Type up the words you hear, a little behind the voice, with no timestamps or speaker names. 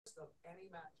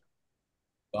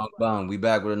Bang bang, we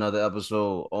back with another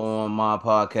episode. On my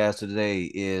podcast today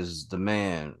is the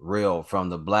man Rell from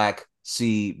the Black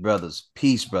Seed Brothers.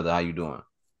 Peace, brother. How you doing?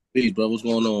 Peace, bro. What's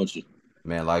going on with you?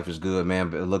 Man, life is good, man.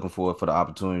 But looking forward for the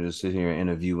opportunity to sit here and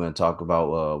interview and talk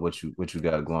about what you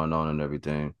got going on and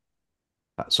everything.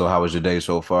 So, how was your day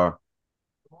so far?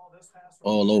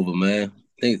 All over, man.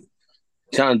 Think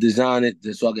trying to design it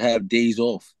just so I can have days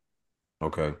off.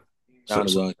 Okay. So Kind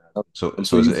of so well. so, I'm so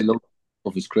so is used to it no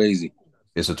off. It's crazy.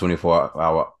 it's a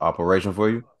 24-hour operation for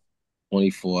you?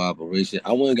 24 operation.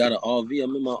 I went and got an RV.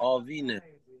 I'm in my RV now.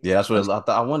 Yeah, that's what I, I thought.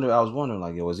 I was wondering,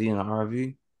 like, yo, was he in an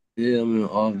RV? yeah, I'm in an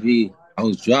RV. I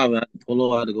was driving. I had to pull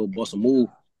over. I had to go bust a move.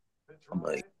 I'm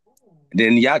like,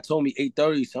 then y'all told me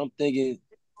 8:30, so I'm thinking,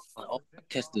 oh, I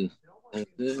catch the.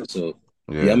 So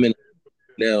yeah, Yeah. I'm in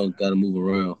now. Got to move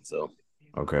around. So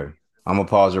Okay. I'm gonna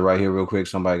pause it right here real quick.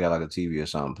 Somebody got like a TV or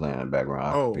something playing in the background.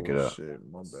 I can pick Oh it up. shit,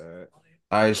 my bad.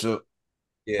 All right, so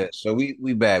yeah, so we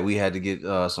back. We had to get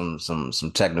some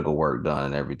technical work done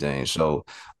and everything. So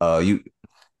you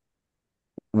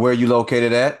where you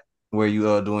located at? Where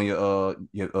you doing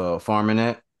your farming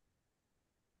at?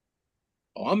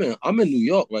 oh, I'm in New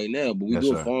York right now, but we Yes,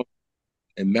 doing sir. farm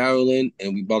in Maryland,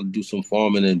 and we about to do some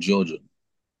farming in Georgia.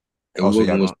 And Oh, we're so y'all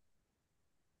working with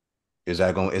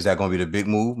gonna is that gonna be the big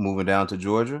move moving down to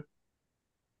Georgia?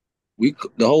 we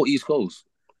the whole East Coast.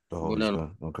 The whole Going East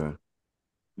down Coast. Okay.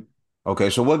 Okay,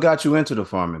 so what got you into the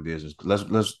farming business?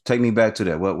 Let's take me back to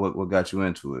that. What got you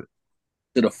into it?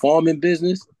 to the farming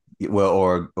business. Well,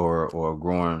 or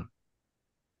growing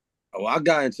Oh, I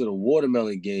got into the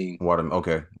watermelon game. water.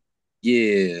 Okay.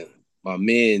 Yeah, my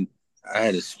man, I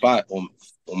had a spot on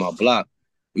my block.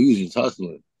 We was just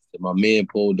hustling. So my man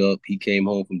pulled up. He came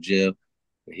home from jail,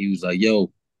 and he was like,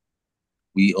 "Yo,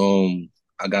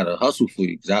 I got a hustle for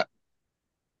you." Cause I,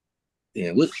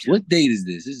 damn, what date is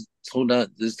this? This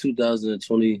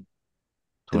 2023.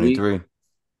 23.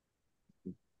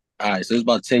 All right, so it's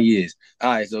about 10 years.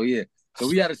 All right, so yeah. So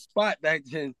we had a spot back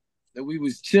then that we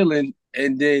was chilling,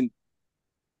 and then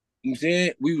you know what I'm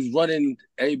saying we was running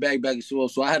every back and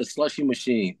forth. So I had a slushy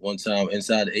machine one time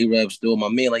inside the Arab store. My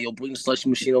man, like, yo, bring the slushy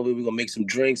machine over here. We're gonna make some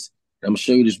drinks. And I'm gonna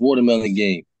show you this watermelon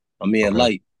game. My man Okay.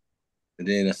 light. And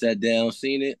then I sat down,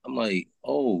 seen it. I'm like,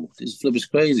 oh, this flip is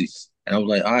crazy. And I was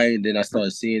like, all right. And then I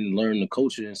started seeing and learning the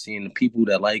culture and seeing the people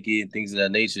that like it and things of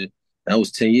that nature. That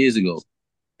was 10 years ago.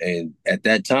 And at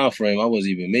that time frame, I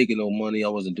wasn't even making no money. I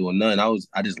wasn't doing nothing.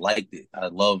 I just liked it. I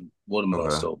loved watermelon.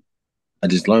 Okay. So I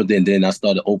just learned it. And then I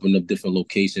started opening up different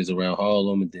locations around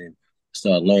Harlem. And then I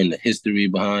started learning the history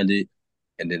behind it.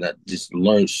 And then I just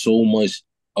learned so much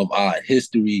of our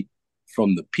history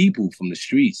from the people, from the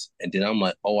streets. And then I'm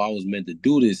like, oh, I was meant to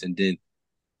do this. And then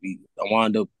I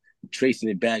wound up tracing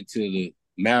it back to the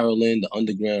Maryland, the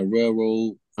Underground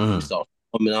Railroad. And we Mhm. started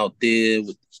coming out there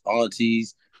with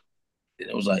aunties. And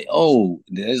it was like, oh,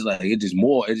 then it's like it just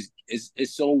more.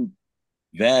 It's so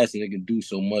vast and it can do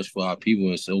so much for our people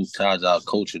and so tied to our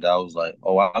culture that I was like,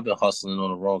 oh, I've been hustling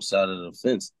on the wrong side of the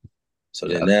fence. So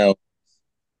then Yeah. now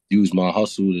use my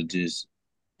hustle to just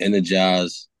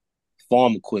energize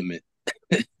farm equipment.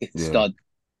 Yeah. start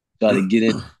Started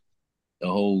getting the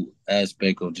whole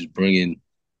aspect of just bringing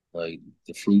like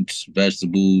the fruits,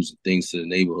 vegetables, things to the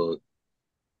neighborhood.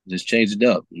 Just change it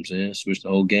up. You know what I'm saying, switch the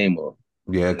whole game up.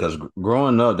 Yeah, Yeah. because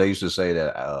growing up, they used to say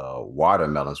that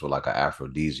watermelons were like an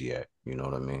aphrodisiac. You know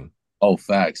what I mean? Oh,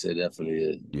 facts. It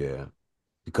definitely Yeah,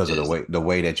 because of the is.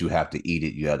 way that you have to eat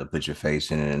it, you have to put your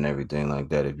face in it and everything like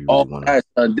that if you really Oh, want to.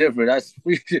 that's different. That's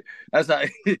that's how.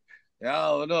 I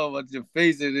don't know about your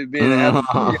face and it being an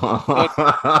aphrodisiac.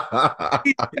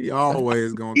 But He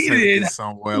always gonna eat take it it.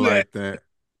 somewhere Do that. like that.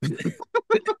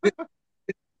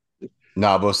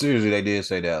 Nah, but seriously, they did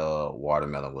say that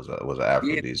watermelon was an Yeah,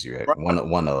 aphrodisiac. right.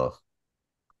 One of.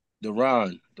 The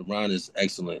rind is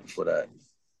excellent for that.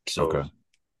 Okay. So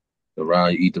the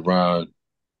rind, you eat the rind,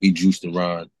 we juice the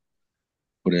rind,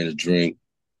 put it in a drink,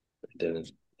 then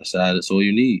that's all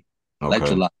you need. Okay.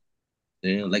 Electrolyte,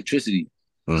 then electricity.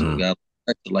 So it Mm-hmm. got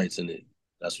electrolytes in it.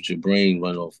 That's what your brain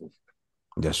run off of,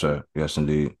 Yes, sir. Yes,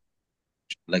 indeed.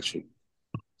 electric.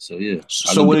 So yeah,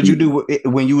 I So looked what at did you music. do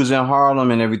when you was in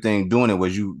Harlem and everything doing it?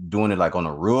 Was you doing it like on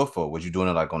a roof or was you doing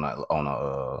it like on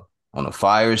a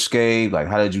fire escape? Like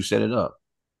how did you set it up?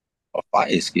 A fire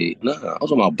escape. Nah, I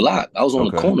was on my block. I was on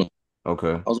the Okay. corner.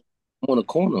 Okay. I was on the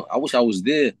corner. I wish I was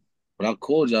there, but I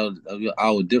called y'all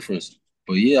our difference.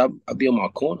 But yeah, I be on my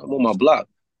corner. I'm on my block.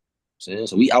 Saying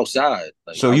so we outside,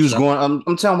 like So you was outside. going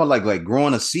I'm talking about like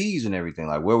growing the seeds and everything.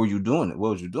 Like where were you doing it?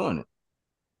 Where was you doing it?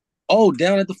 Oh,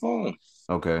 down at the farm.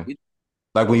 Okay. We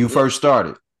Like when oh you yeah. first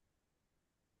started.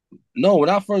 No, when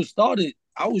I first started,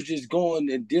 I was just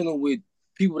going and dealing with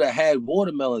people that had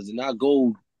watermelons, and I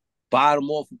go buy them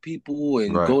off of people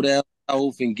and Right. go down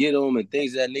south and get them and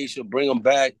things of that nature, bring them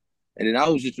back. And then I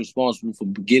was just responsible for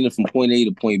getting from point A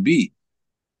to point B.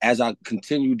 As I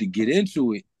continued to get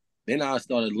into it, then I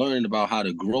started learning about how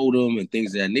to grow them and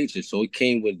things of that nature. So it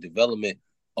came with development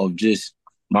of just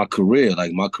my career.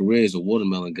 Like my career as a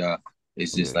watermelon guy,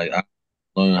 it's just Yeah. like I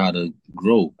learned how to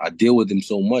grow. I deal with them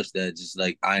so much that just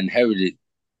like I inherited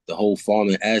the whole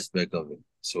farming aspect of it.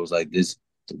 So it's like this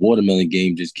the watermelon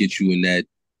game just gets you in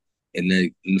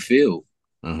the field,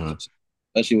 Mm-hmm.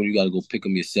 especially when you got to go pick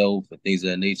them yourself and things of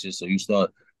that nature. So you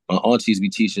start. My aunties be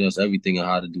teaching us everything on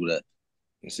how to do that.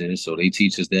 You see? So they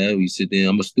teach us that. We sit there.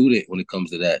 I'm a student when it comes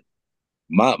to that.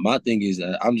 My thing is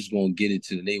that I'm just gonna get it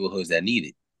to the neighborhoods that need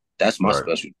it. That's my Right.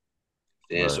 specialty.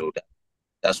 And Right. so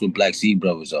that's what Black Seed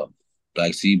Brothers are.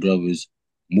 Black Seed Brothers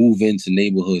move into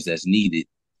neighborhoods that's needed,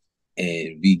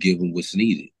 and we give them what's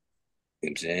needed. You know what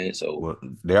I'm saying? So Well,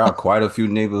 there are quite a few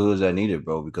neighborhoods that need it,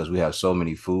 bro, because we have so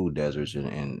many food deserts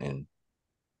in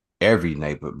every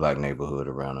black neighborhood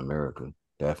around America.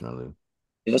 Definitely.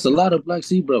 there's a lot of Black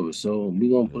Seed Brothers. So we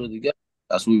gonna put Yeah. it together.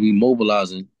 That's what we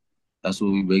mobilizing. That's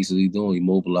what we basically doing. We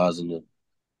mobilizing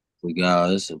the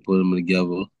guys and put them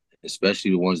together,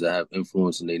 especially the ones that have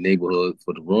influence in their neighborhood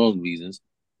for the wrong reasons.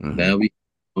 Mm-hmm. Now we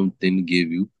have something to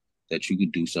give you that you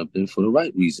could do something for the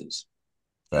right reasons.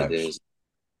 And then Facts.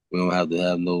 we don't have to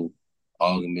have no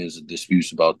arguments or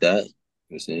disputes about that. You know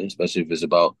what I'm saying? Especially if it's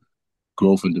about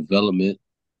growth and development,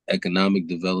 economic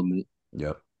development.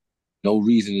 Yep. No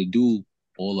reason to do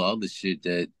all the other shit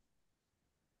that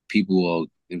people are, you know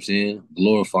what I'm saying,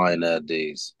 glorifying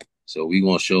nowadays. So we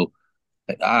gonna show,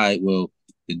 like, all right, well,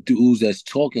 the dudes that's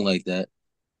talking like that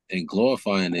and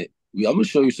glorifying it. I'm gonna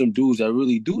show you some dudes that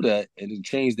really do that and then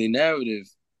change their narrative,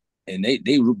 and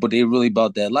but they really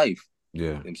about that life,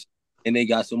 Yeah. and they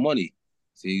got some money.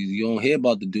 See, you don't hear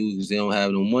about the dudes because they don't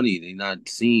have no money. They not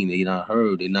seen, they not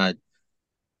heard, they not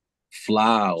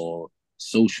fly or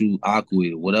social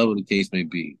awkward, whatever the case may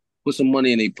be. Put some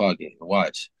money in their pocket and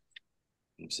watch.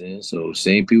 You know what I'm saying? So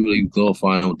same people that you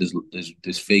glorifying with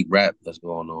this fake rap that's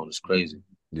going on. It's crazy.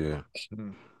 Yeah.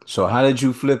 Mhm. So how did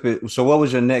you flip it? So what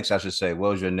was your next, I should say,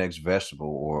 what was your next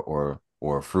vegetable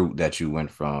or fruit that you went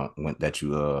that you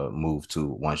moved to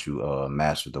once you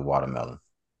mastered the watermelon?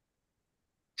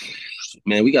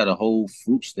 Man, we got a whole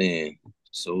fruit stand.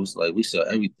 So it's like we sell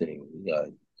everything. We got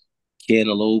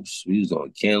cantaloupes. We was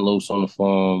on cantaloupes on the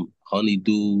farm,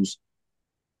 honeydews.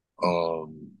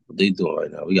 What they doing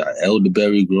right now? We got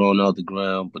elderberry growing out the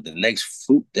ground. But the next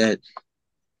fruit that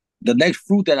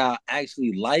I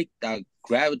actually like, that I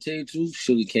gravitate to,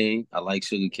 sugar cane. I like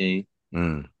sugar cane.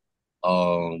 Mm,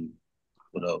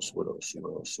 What else? What else?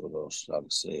 What else? What else? I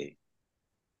would say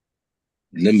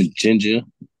lemon ginger.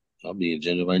 I'll be in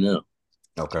ginger right now.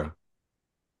 okay.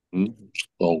 Hmm?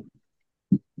 Oh,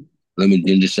 lemon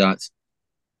ginger shots,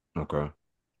 Okay.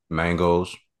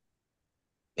 Mangoes,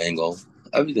 mango,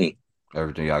 everything.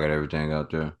 everything. Y'all got everything out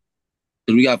there.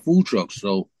 Cause we got food trucks,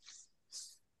 so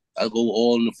I go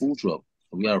all in the food truck.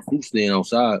 We got a fruit stand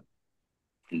outside,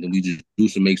 and then we just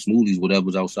juice and make smoothies,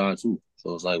 whatever's outside too.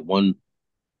 So it's like one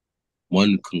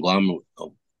conglomerate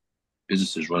of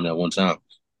businesses run at one time.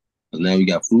 Cause now we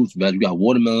got fruits, we got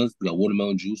watermelons, we got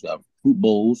watermelon juice, we got fruit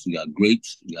bowls, we got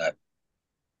grapes, we got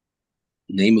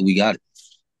name it, we got it.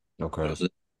 You know, Okay. so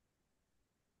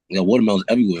we got watermelons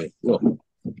everywhere. Look, we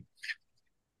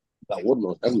got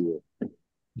watermelons everywhere.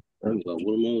 We got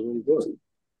watermelons everywhere.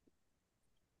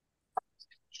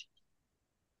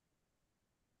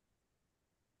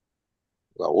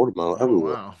 We got watermelon Oh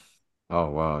everywhere. wow. Oh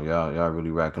wow, y'all really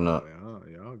racking Oh up.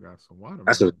 yeah, y'all got some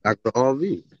That's a watermelon. Dr.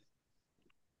 RV.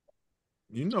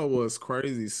 You know what's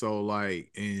crazy? So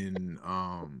like in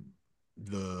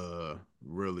the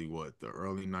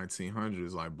early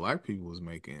 1900s, like black people was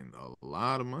making a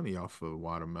lot of money off of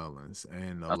watermelons,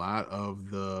 and a lot of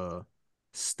the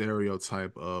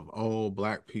stereotype of, oh,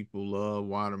 black people love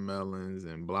watermelons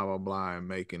and blah blah blah, and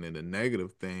making it a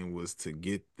negative thing was to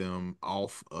get them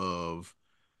off of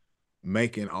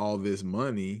making all this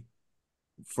money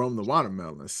from the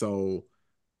watermelon. So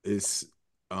it's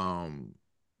um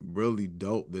really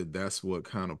dope that that's what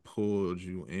kind of pulled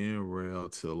you in, Rell,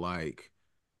 to like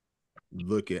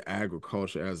look at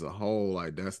agriculture as a whole.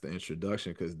 Like that's the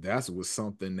introduction, because that's was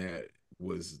something that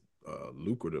was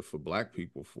lucrative for black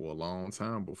people for a long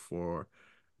time before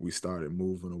we started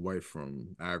moving away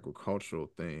from agricultural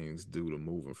things due to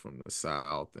moving from the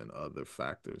south and other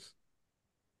factors.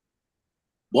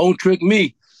 Won't trick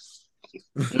me.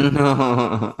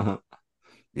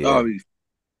 Yeah. Sorry.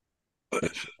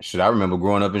 Shit, I remember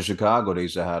growing up in Chicago, they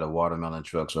used to have the watermelon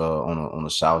trucks on the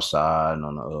south side and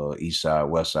on the east side,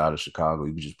 west side of Chicago.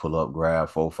 You could just pull up, grab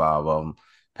four, five of them,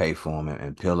 pay for them,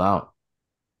 and peel out.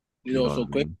 You You know, know what so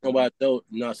I quick mean? about though,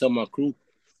 some of my crew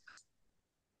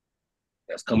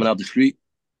that's coming out the street.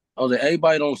 I was like,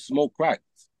 everybody don't smoke crack.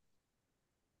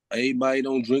 Everybody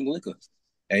don't drink liquor.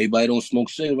 Everybody don't smoke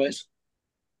cigarettes.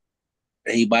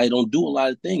 Everybody don't do a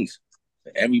lot of things.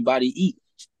 Everybody eat.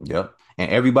 Yep. And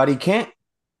everybody can't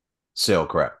sell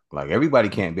crack. Like everybody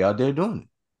can't be out there doing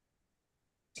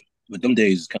But them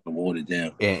days is kind of watered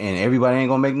down. it. And everybody ain't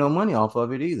gonna make no money off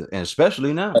of it either. And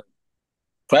especially now.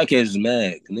 Crackheads is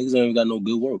mad. Niggas ain't even got no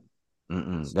good work.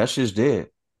 That shit's dead.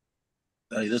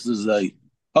 Like this is like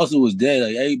hustle was dead.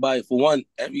 Like everybody, for one,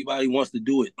 everybody wants to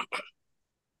do it.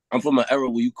 I'm from an era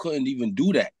where you couldn't even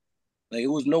do that. Like it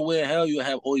was nowhere in hell you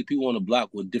have all these people on the block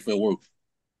with different work.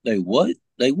 Like what?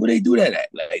 Like where they do that at?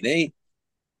 Like they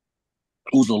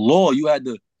it was a law. You had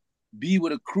to be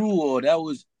with a crew or that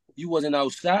was you wasn't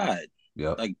outside.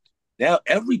 Yep. Like now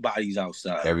everybody's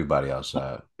outside. Everybody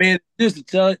outside. Man, just to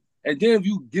tell it. And then if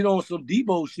you get on some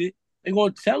Debo shit, they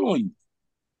gonna tell on you.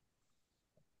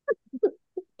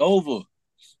 Over.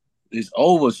 It's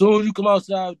over. As soon as you come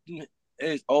outside,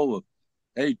 it's over.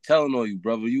 They telling on you,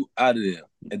 brother. You out of there.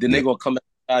 And then they Yeah. gonna come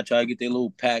outside, try to get their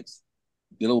little pack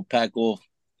off.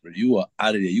 You are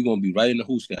out of there. You gonna be right in the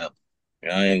hoos cap.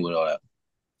 Yeah, I ain't with all that.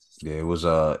 Yeah, it was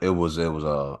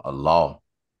a law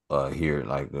here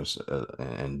like this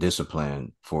and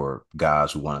discipline for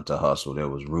guys who wanted to hustle. There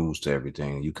was rules to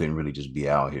everything. You couldn't really just be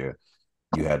out here.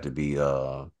 You had to be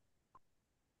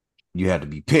you had to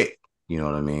be picked. You know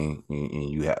what I mean? And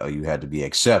you had to be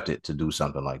accepted to do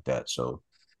something like that. So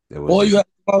there was Or you just have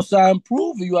to come outside and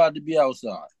prove you have to be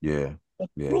outside. yeah,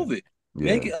 yeah, Prove it.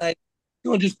 Make yeah, it like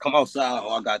you don't just come outside. Oh,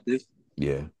 I got this.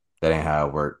 yeah. That ain't how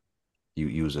it worked.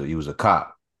 You was a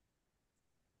cop.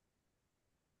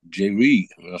 Jay Reed.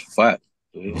 That's a fact.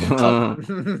 I'm top.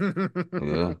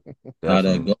 Yeah, How that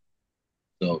definitely, go?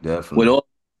 So with definitely. all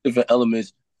different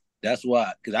elements, that's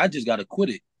why. Because I just got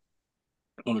acquitted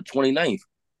on the 29th.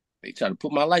 They try to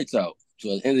put my lights out.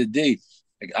 So at the end of the day,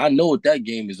 like I know what that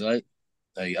game is like.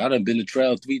 Like I done been to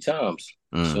trial 3 times.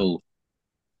 Mm. So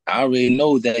I already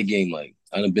know what that game like.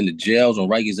 I done been to jails on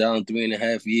Rikers Island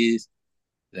 3.5 years.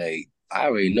 Like I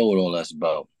already know what all that's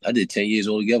about. I did 10 years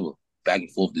altogether, back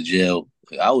and forth to jail.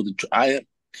 Like, I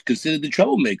considered the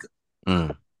troublemaker.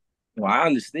 Mm. So I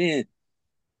understand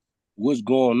what's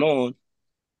going on,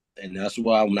 and that's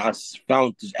why when I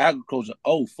found this agriculture,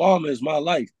 oh, farmer is my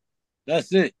life.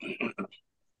 That's it.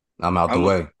 I'm out the I'm a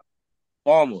way.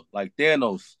 farmer, like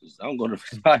Thanos. I'm gonna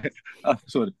retire. I'm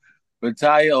gonna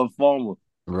retire a farmer.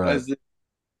 Right. That's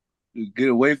it. Get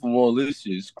away from all this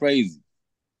shit. It's crazy.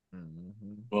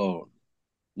 Mhm. Oh,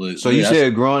 but So you yeah, that's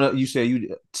said growing up, you said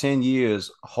you 10 years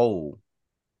whole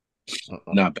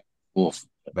not back and forth.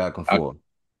 back and I, forth.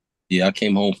 yeah, I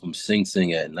came home from Sing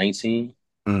Sing at 19,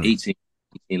 Mm. 18,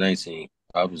 19.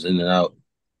 I was in and out.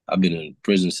 I've been in the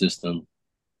prison system.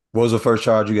 What was the first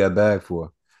charge you got back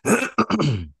for?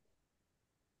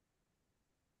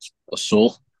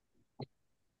 Assault.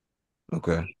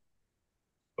 Okay.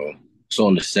 So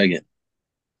on the second.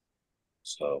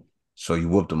 So So you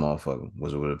whooped the motherfucker.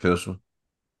 Was it with a pistol?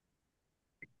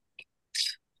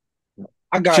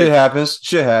 I got, Shit happens.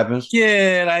 Shit happens.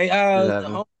 yeah, like Shit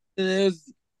happens.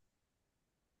 there's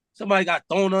somebody got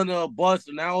thrown under a bus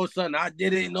and now all of a sudden I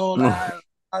did it and all that.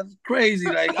 That's crazy.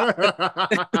 Like,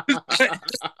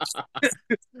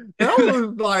 That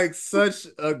was like such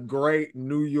a great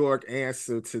New York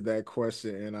answer to that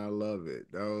question, and I love it.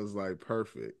 That was like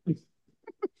perfect.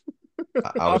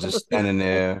 I was just standing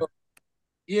there,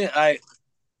 yeah,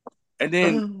 and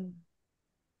then and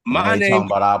I my ain't name talking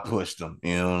about I pushed them.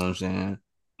 You know what I'm saying?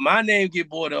 my name get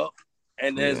brought up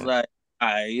and there's Yeah. like, all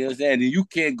right, you know what I'm saying? And you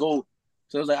can't go.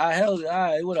 So it's like, I held it, all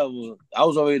right, whatever. I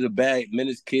was already the bag,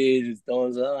 menace kids and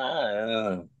stones, all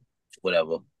right,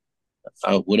 whatever.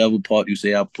 Whatever part you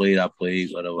say I played,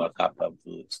 whatever, I cop up to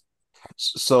it. Whatever.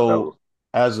 So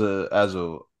as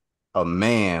a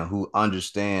man who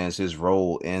understands his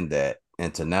role in that,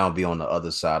 and to now be on the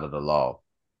other side of the law,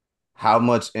 how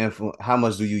much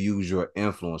do you use your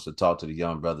influence to talk to the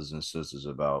young brothers and sisters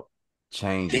about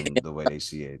changing the way they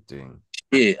see everything?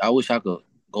 Yeah, I wish I could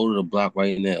go to the block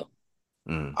right now.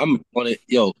 Mm. I'm on it,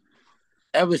 yo.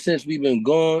 Ever since we've been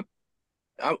gone,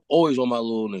 I'm always on my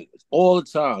little niggas all the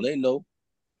time. They know.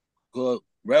 Cause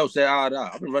Rell said,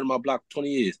 I've been running my block 20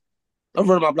 years. I've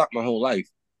running my block my whole life.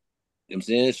 You know what I'm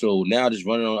saying? So now I just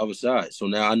running on the other side. So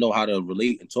now I know how to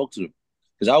relate and talk to them.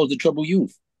 Because I was the trouble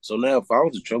youth. So now if I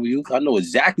was the trouble youth, I know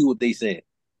exactly what they said.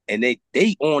 And they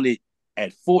on it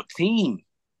at 14.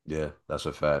 Yeah, that's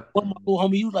a fact. One of my little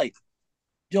homie, he was like,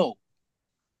 yo,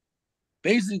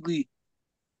 basically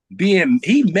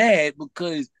he mad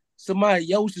because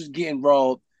somebody else is getting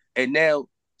robbed, and now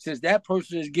since that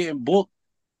person is getting booked,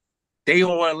 they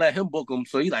don't want to let him book them.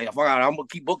 So he's like, fuck out, I'm gonna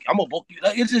keep booking. I'm gonna book you.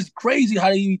 Like, it's just crazy how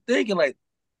they be thinking. Like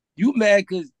you mad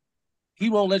because he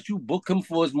won't let you book him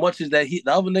for as much as the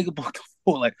other nigga booked him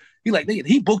for. Like nigga,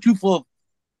 he booked you for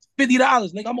 $50,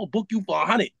 nigga. I'm gonna book you for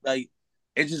 100.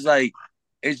 It's just like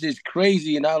it's just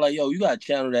crazy. And I was like, yo, you gotta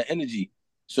channel that energy.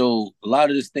 So a lot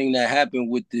of this thing that happened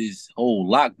with this whole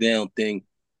lockdown thing,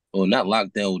 or not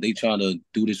lockdown, they trying to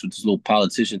do this with this little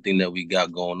politician thing that we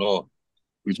got going on.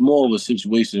 It's more of a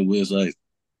situation where it's like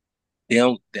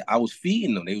I was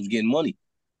feeding them, they was getting money.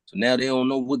 So now they don't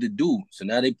know what to do. So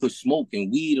now they put smoke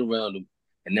and weed around them,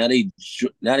 and now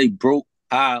they broke,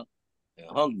 high, and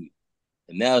hungry.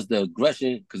 And now it's the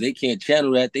aggression because they can't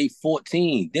channel that. They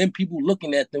 14. Then people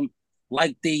looking at them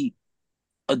like they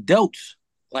adults.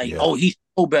 Like, Yeah. oh, he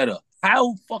know better.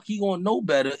 How fuck he gonna know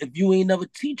better if you ain't never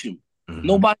teach him? Mm-hmm.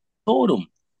 Nobody told him.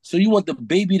 So you want the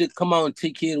baby to come out and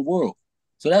take care of the world.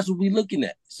 So that's what we looking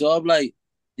at. So I'm like,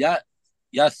 y'all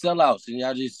sellouts and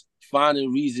y'all just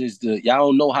finding reasons y'all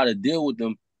don't know how to deal with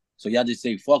them. So y'all just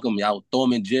say fuck them. Y'all throw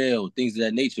them in jail, things of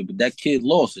that nature. But that kid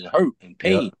lost and hurt and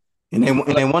Yeah. pain. And they He and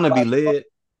feel they want to be like led.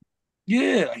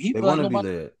 yeah, he They feel like want to be nobody.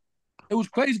 led. It was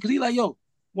crazy because he like, yo,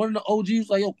 one of the OGs was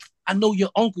like, yo, I know your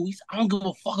uncle. He said, I don't give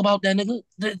a fuck about that nigga.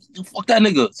 Fuck that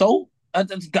nigga. So I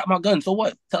just got my gun. So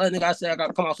what? Tell that nigga I said I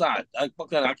gotta come outside. Fuck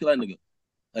that. I kill that nigga.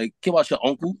 Like, care about your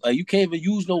uncle. Like, you can't even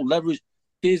use no leverage.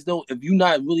 Kids though, if you're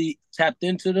not really tapped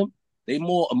into them, they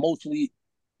more emotionally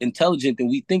intelligent than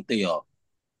we think they are.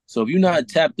 So if you're not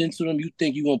tapped into them, you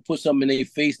think you're gonna put something in their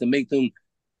face to make them.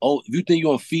 Oh, if you think you're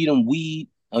gonna feed them weed,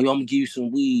 oh, I'm gonna give you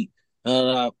some weed.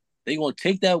 They gonna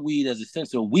take that weed as a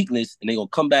sense of weakness, and they gonna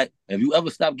come back. If you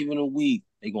ever stop giving them weed,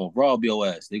 they gonna rob your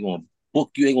ass. They gonna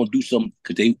book you. They gonna do something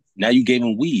because they now you gave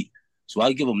them weed. So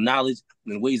I give them knowledge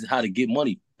and ways of how to get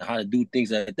money and how to do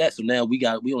things like that. So now we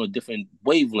on a different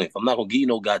wavelength. I'm not gonna give you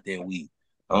no goddamn weed.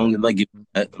 I Right. don't like give.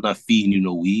 I'm not feeding you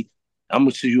no weed. I'm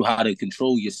gonna show you how to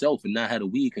control yourself and not how the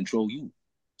weed control you.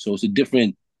 So it's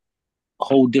a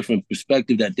whole different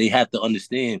perspective that they have to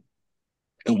understand.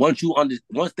 And once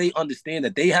they understand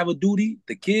that they have a duty,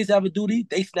 the kids have a duty,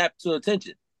 they snap to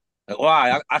attention. Like, all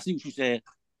right, I see what you're saying.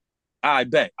 I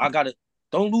bet I gotta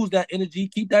don't lose that energy.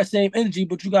 Keep that same energy,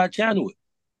 but you gotta channel it.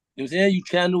 You know what I'm saying? You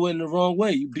channel it in the wrong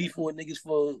way. You beefing with niggas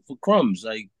for crumbs.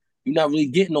 Like you're not really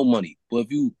getting no money. But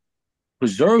if you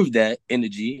preserve that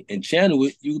energy and channel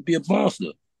it, you could be a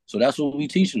monster. So that's what we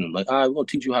teaching them. Like, all right, we're gonna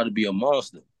teach you how to be a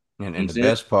monster. You And know what and I'm the saying?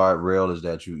 best part, real, is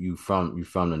that you from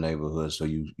the neighborhood, so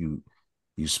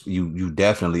you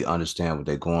definitely understand what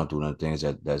they're going through and the things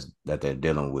that they're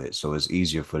dealing with. So it's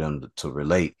easier for them to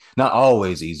relate. Not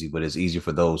always easy, but it's easier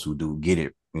for those who do get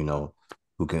it.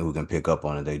 Who can pick up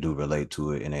on it. They do relate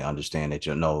to it, and they understand that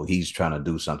he's trying to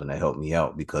do something to help me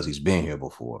out because he's been here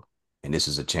before, and this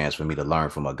is a chance for me to learn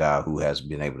from a guy who has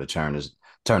been able to turn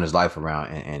his life around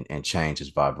and change his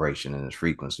vibration and his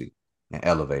frequency and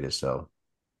elevate it. So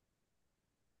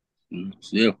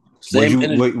Yeah, was same you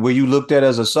energy. were you looked at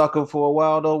as a sucker for a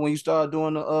while though when you started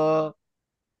doing the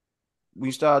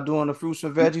fruits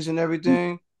and veggies and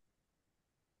everything?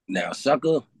 Now,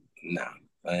 sucker, nah,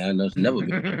 I know it's never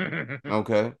been.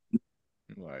 Okay.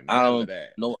 Like I none of don't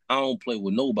that. know. I don't play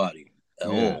with nobody at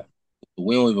Yeah. all.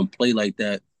 We don't even play like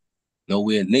that.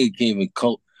 Nowhere. Nigga can't even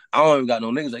cope. I don't even got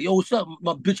no niggas like, yo, what's up,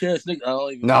 my bitch ass nigga? I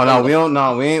don't even No, play no, we like. don't.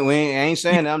 No, we ain't Yeah,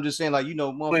 saying that. I'm just saying, like,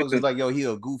 motherfuckers is like, yo, he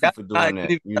a goofy that's for not doing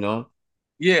that. even, You know?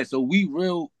 yeah, so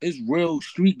it's real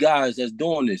street guys that's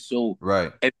doing this. So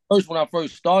Right. at first, when I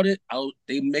first started,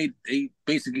 they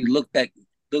basically looked at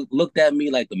me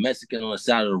like the Mexican on the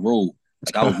side of the road,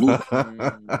 like I was losing.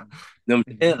 Mm. You know what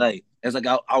I'm saying? Like it's like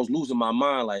I was losing my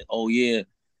mind. Like, oh yeah,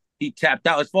 he tapped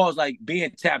out. As far as like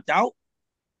being tapped out,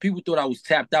 people thought I was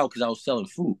tapped out because I was selling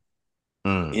fruit.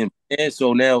 Mm. And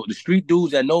so now the street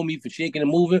dudes that know me for shaking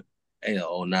and moving, hey,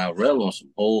 oh now Rell on some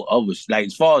whole other like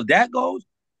as far as that goes,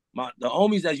 the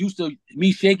homies that used to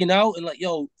me shaking out and like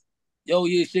yo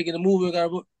yeah shaking and moving,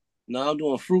 now I'm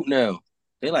doing fruit now.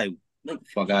 They like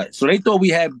fuck out. So they thought we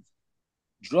had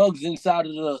drugs Into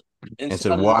the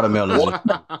inside of the watermelons and water.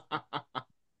 shit.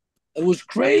 It was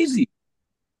crazy,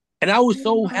 and I was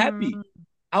so happy.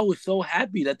 I was so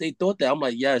happy that they thought that. I'm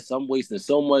like, yes, I'm wasting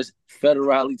so much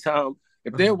federally time.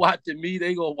 If they're watching me,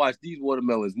 they gonna watch these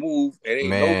watermelons move. It ain't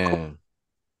no, Man,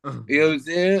 you know what I'm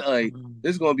saying? Like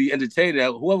this is gonna be entertaining.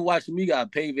 Whoever watching me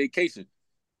got paid vacation.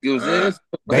 You know what I'm saying?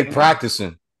 they Like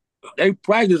practicing. they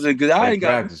practicing because I They ain't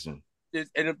got practicing. this,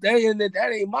 and if they in it,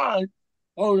 that ain't mine.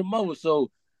 word of mother. So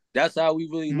that's how we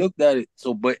really looked at it.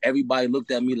 So, but everybody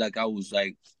looked at me like I was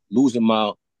like losing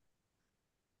my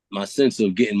sense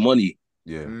of getting money,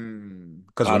 Yeah. Mm.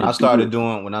 Because how to do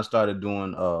it. when I started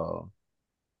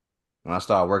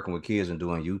working with kids and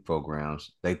doing youth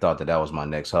programs, they thought that was my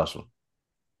next hustle.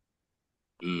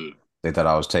 Mm. They thought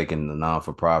I was taking the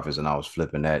non-for-profits and I was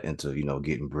flipping that into,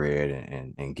 getting bread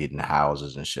and getting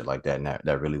houses and shit like that. And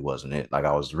that really wasn't it. Like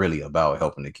I was really about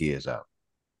helping the kids out.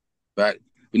 Right.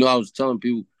 I was telling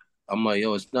people, I'm like,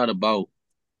 yo, it's not about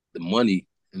the money,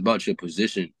 it's about your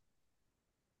position.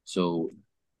 So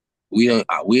we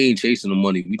ain't chasing the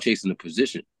money, we chasing the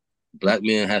position. Black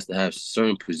man has to have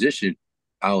certain position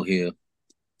out here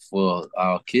for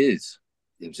our kids.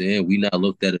 You know what I'm saying? We not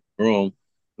looked at it strong.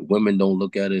 The women don't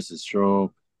look at us as strong. You know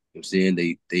what I'm saying?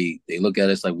 They look at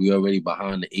us like we already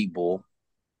behind the eight ball.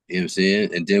 You know what I'm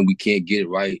saying? And then we can't get it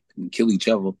right. We kill each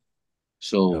other. Yeah.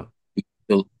 So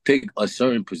to pick a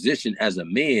certain position as a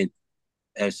man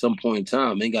at some point in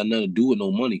time ain't got nothing to do with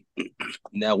no money.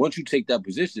 Now, once you take that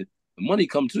position, the money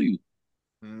come to you.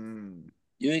 Mm.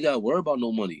 You ain't got to worry about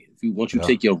no money if you once you Yeah.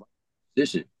 take your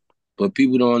position. But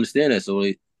people don't understand that, so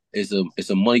it's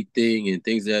a money thing and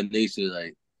things of that nature.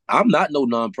 Like I'm not no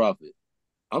nonprofit.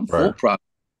 I'm for Right. profit,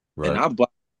 and Right. I buy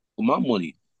for my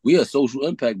money. We a social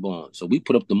impact bond, so we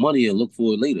put up the money and look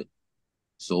for it later.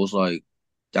 So it's like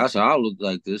that's how I look.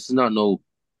 Like this is not no.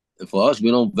 For us, we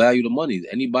don't value the money.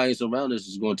 Anybody that's around us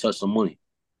is going to touch some money.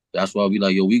 That's why we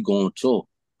like, yo, we going to talk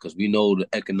because we know the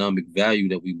economic value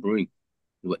that we bring.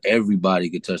 Where everybody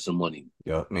can touch some money.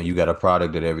 Yeah. Man, you got a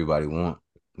product that everybody want.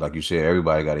 Like you said,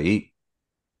 everybody got to eat.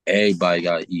 Everybody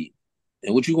got to eat.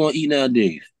 And what you going to eat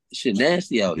nowadays? This shit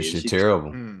nasty out This here. This shit shit,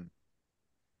 terrible. Mm.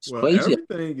 it's Well, crazy.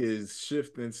 everything is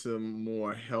shifting to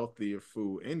more healthier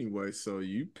food anyway. So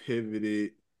you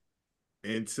pivoted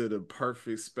into the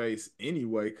perfect space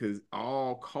anyway, because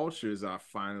all cultures are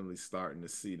finally starting to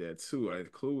see that too,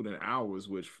 including ours,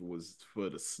 which was for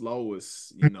the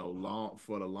slowest, long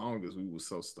for the longest, we were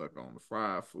so stuck on the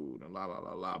fried food and la la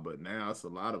la la. But now it's a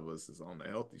lot of us is on the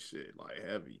healthy shit, like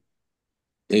heavy.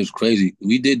 It was crazy.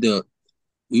 We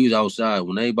was outside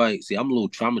when everybody, see, I'm a little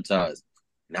traumatized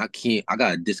and I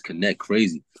got to disconnect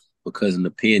crazy because in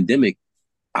the pandemic,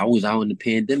 I was out in the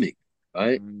pandemic,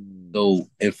 right? Mm. So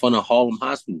in front of Harlem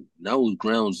Hospital, and that was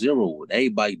ground zero with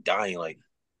everybody dying, like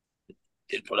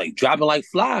dropping like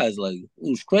flies. Like it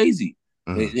was crazy.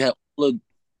 They Mm-hmm. had look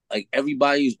like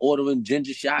everybody's ordering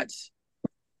ginger shots.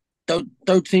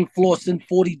 13th floor send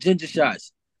 40 ginger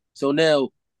shots. So now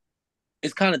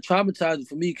it's kind of traumatizing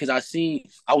for me because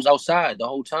I was outside the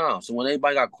whole time. So when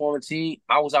everybody got quarantined,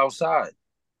 I was outside.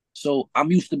 So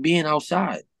I'm used to being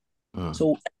outside. Mm-hmm.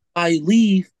 So I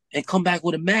leave and come back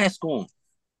with a mask on.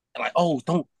 And like,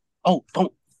 don't. And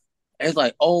it's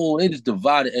like, oh, they just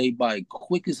divided everybody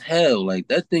quick as hell. Like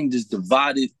that thing just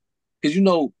divided.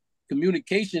 Because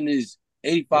communication is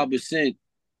 85%, you know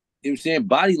what I'm saying,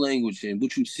 body language and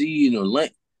what you see in the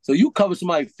lens. So you cover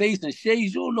somebody's face and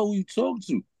shades, you don't know who you talk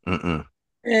to. Mm-mm.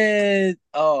 And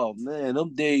oh man,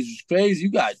 them days was crazy.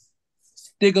 You got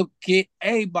stick up kid,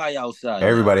 everybody outside now.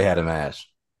 Everybody had a mask.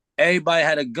 Everybody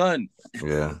had a gun.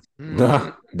 Yeah.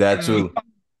 Mm. That Mm. too.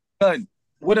 Gun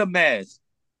with a mask.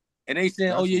 And they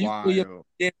saying, oh That's yeah, you put your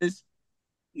wild. this.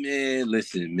 Man,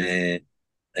 listen, man.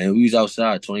 And we was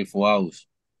outside 24 hours.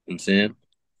 You know what I'm saying?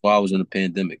 4 hours in the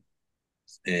pandemic.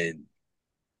 And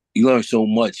you learn so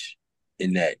much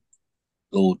in that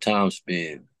little time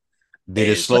span. Did And it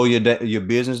it's like, slow your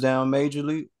business down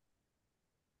majorly?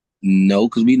 no,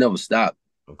 because we never stopped.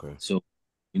 Okay. So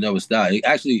we never stopped.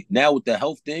 Actually, now with the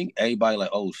health thing, everybody like,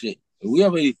 oh shit. We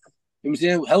already, you know what I'm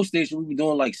saying? Health station, we been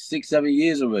doing like 6, 7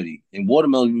 years already. In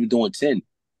watermelon, we been doing 10.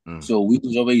 Mm. So we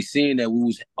was already seeing that we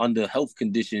was under health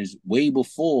conditions way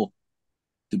before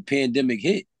the pandemic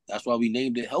hit. That's why we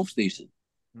named it health station.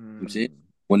 You know what I'm saying? Mm.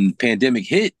 When the pandemic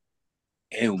hit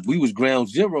and we was ground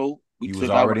zero, You was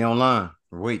already online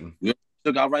waiting. we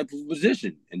took our rightful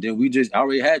position. And then we just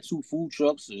already had 2 food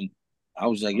trucks and I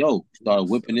was like, yo, started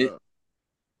whipping Set it. up.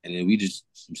 And then we just,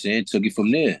 I'm saying, took it from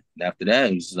there. And after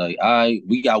that, it was like, all right,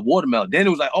 we got watermelon. Then it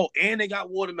was like, oh, and they got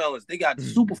watermelons. They got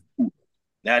superfood.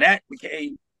 Now that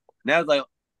became, now it's like,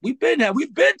 we've been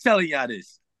telling y'all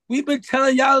this. We've been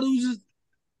telling y'all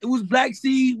it was black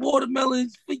seed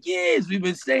watermelons for years. We've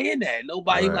been saying that.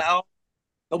 Nobody Right. like, oh,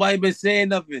 nobody been saying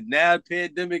nothing. Now the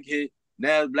pandemic hit.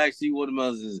 Now black seed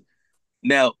watermelons is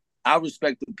now. I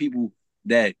respect the people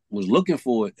that was looking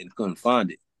for it and couldn't find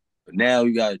it. But now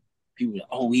you got people that,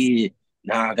 oh yeah,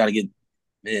 nah, I gotta get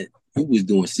man, you was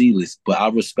doing seedless, but I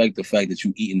respect the fact that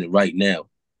you eating it right now.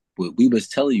 But we was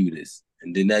telling you this,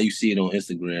 and then now you see it on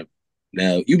Instagram.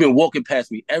 Now you've been walking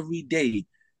past me every day,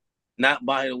 not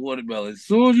buying a watermelon. As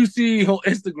soon as you see on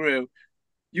Instagram,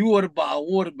 you want to buy a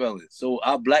watermelon. So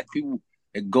our black people,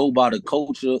 it go by the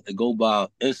culture, it go by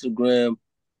Instagram,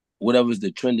 whatever's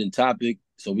the trending topic.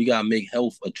 So we gotta make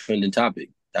health a trending topic.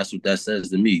 That's what that says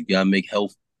to me. You gotta make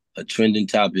health a trending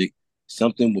topic,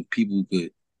 something what people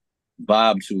could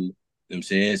vibe to. You know what I'm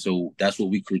saying? So that's what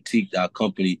we critiqued our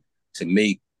company to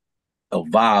make a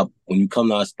vibe. When you come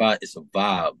to our spot, it's a vibe. You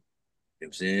know what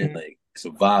I'm saying? Like it's a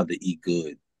vibe to eat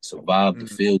good. It's a vibe to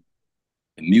Mm. feel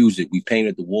the music. We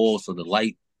painted the walls so the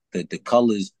light, the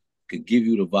colors could give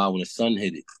you the vibe when the sun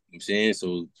hit it. You know what I'm saying?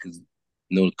 So because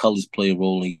the colors play a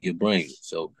role in your brain.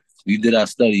 So we did our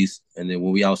studies, and then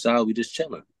when we outside, we just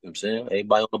chilling. You know what I'm saying?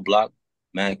 Everybody on the block,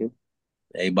 macking.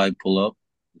 Everybody pull up.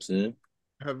 You know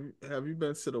what I'm saying? Have you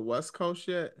been to the West Coast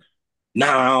yet?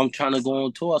 Nah, I'm trying to go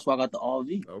on tour. That's why I got the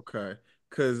RV. Okay.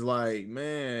 Cause like,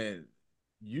 man,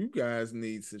 you guys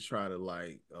need to try to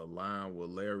like align with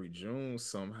Larry June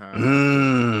somehow.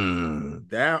 Mm.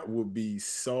 That would be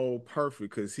so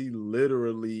perfect because he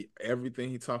literally everything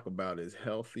he talk about is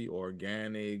healthy,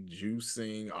 organic,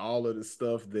 juicing, all of the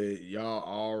stuff that y'all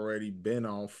already been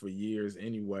on for years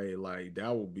anyway. Like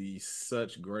that would be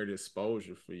such great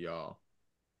exposure for y'all.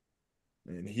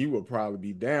 And he would probably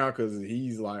be down because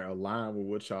he's like aligned with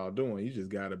what y'all doing. You just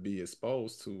gotta be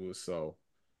exposed to it. So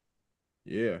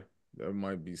yeah, that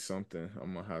might be something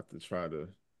I'm gonna have to try to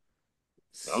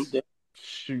I'm there.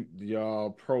 shoot y'all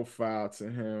profile to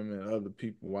him and other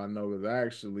people I know that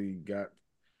actually got.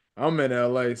 I'm in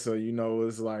LA, so you know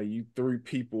it's like you three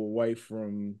people away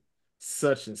from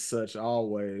such and such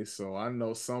always. So I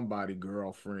know somebody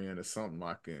girlfriend or something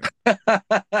I can.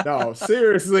 No,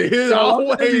 seriously, it Yo,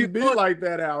 my man always be be on. like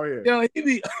that out here. Yo, he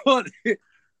be on it.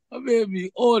 My man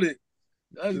be on it.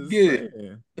 That's Just good.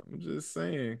 saying. I'm just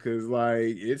saying, cause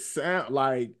like it sound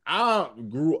like I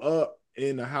grew up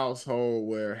in a household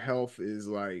where health is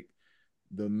like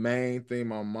the main thing.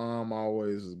 My mom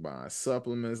always was buying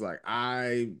supplements. Like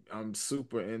I'm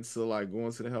super into like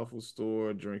going to the health food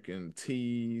store, drinking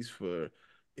teas for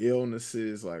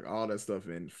illnesses, like all that stuff.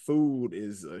 And food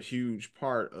is a huge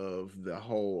part of the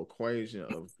whole equation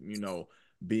of,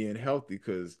 being healthy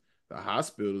because the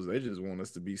hospitals, they just want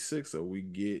us to be sick. So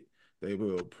they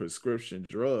will prescription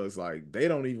drugs. Like they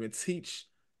don't even teach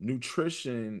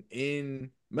nutrition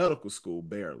in medical school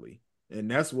barely. And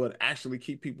that's what actually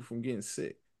keep people from getting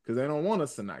sick because they don't want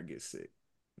us to not get sick.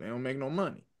 They don't make no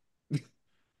money.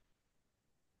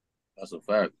 That's a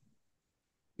fact.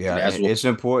 Yeah, And that's and what it's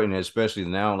important, especially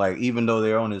now. Like even though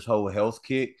they're on this whole health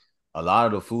kick, a lot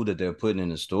of the food that they're putting in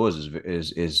the stores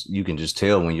is you can just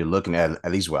tell when you're looking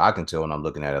at least what I can tell when I'm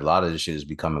looking at it. A lot of this shit is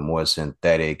becoming more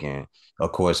synthetic, and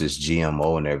of course it's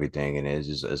GMO and everything, and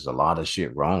it's a lot of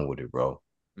shit wrong with it, bro.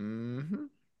 Mm-hmm.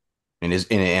 And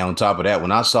on top of that,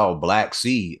 when I saw black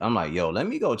seed, I'm like, yo, let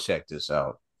me go check this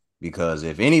out because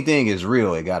if anything is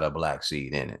real, it got a black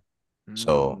seed in it.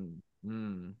 So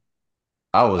Mm-hmm.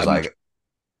 I was I be like,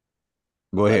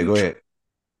 go I ahead, be go ahead.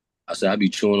 I said I be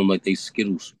chewing them like they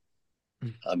Skittles.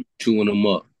 I be chewing them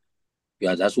up.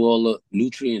 Yeah, that's where all the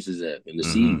nutrients is at in the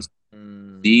Mm-hmm. seeds.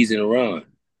 Seeds and around.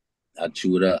 I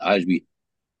chew it up. I just be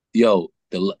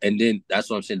and then that's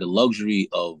what I'm saying. The luxury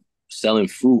of selling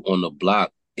fruit on the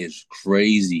block is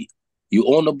crazy. You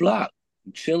on the block,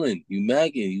 you chilling, you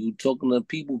magging, you talking to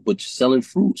people, but you're selling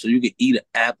fruit. So you can eat an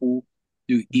apple,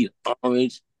 you can eat an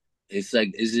orange. It's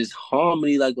like it's just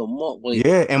harmony like a monk. Like,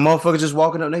 Yeah, and motherfuckers just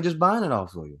walking up, they just buying it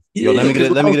off for you. Yo, yeah, because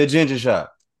let me get a ginger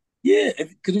shot.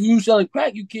 because if you selling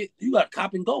crack, you got to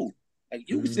cop and go. Like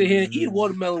you can sit here and eat a Mm-hmm.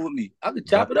 watermelon with me. I could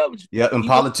chop Yep. it up with you. Yep. I can And eat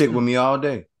my politic with me all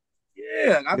day.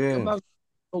 yeah. I'm Yeah. not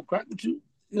no crack with you.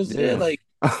 You know what I'm saying? Yeah. Like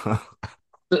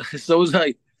so it's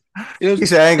like He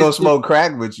said, I ain't gonna it's smoke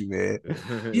crack with you, man.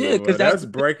 yeah, Well, because that's that's the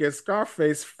thing. breaking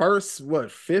Scarface first,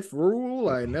 what, fifth rule?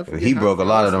 I never forget He how broke a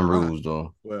lot of fast them rock. rules,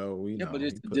 though. Well, we Yeah, but know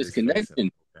it's he the put his face in disconnection.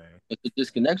 the cocaine. It's the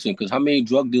disconnection because how many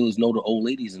drug dealers know the old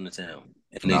ladies in the town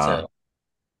in their Nah. town?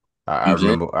 You know what I'm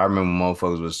saying? I remember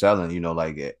motherfuckers was selling,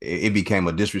 like it became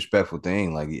a disrespectful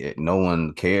thing. Like no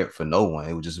one cared for no one.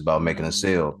 It was just about making a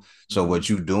sale. So Mm-hmm. what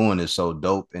you doing is so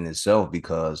dope in itself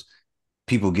because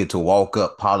people get to walk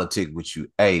up politic with you.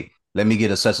 Hey, let me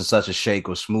get a such and such a shake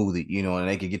or smoothie, and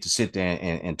they can get to sit there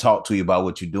and talk to you about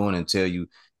what you're doing and tell you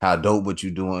how dope what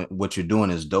you're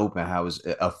doing is dope and how it's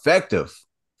effective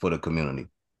for the community.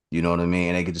 You know what I mean?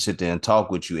 And they get to sit there and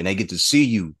talk with you and they get to see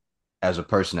you as a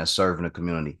person that's serving the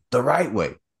community the right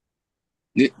way.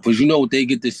 Because you know what they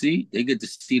get to see? They get to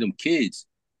see them kids,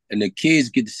 and the kids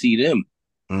get to see them.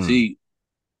 Mm. See,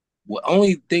 the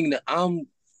only thing that I'm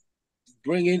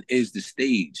bringing is the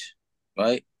stage,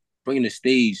 right? Bringing the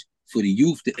stage for the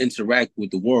youth to interact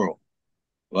with the world,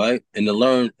 right? And to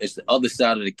learn it's the other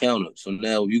side of the counter. So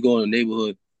now if you go in the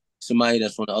neighborhood, somebody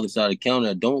that's on the other side of the counter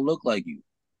that don't look like you.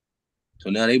 So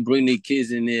now they bring their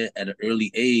kids in there at an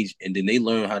early age and then they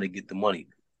learn how to get the money.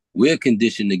 We're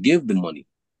conditioned to give the money.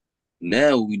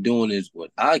 Now what we're doing is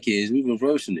with our kids, we're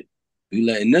reversing it. We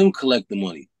letting them collect the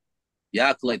money.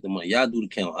 Y'all collect the money. Y'all do the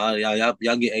count.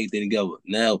 Y'all get everything together.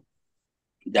 Now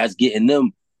that's getting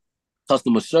them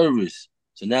customer service.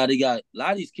 So now they got a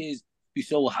lot of these kids be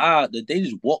so high that they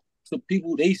just walk to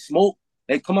people. They smoke.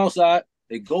 They come outside.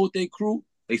 They go with their crew.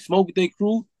 They smoke with their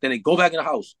crew. Then they go back in the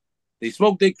house. They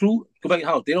smoke with their crew. Go back in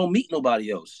the house. They don't meet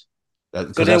nobody else. So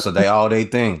Because then that's a they all day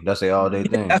thing. That's a all day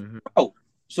thing. that's out.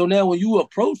 So now when you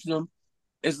approach them,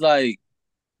 it's like,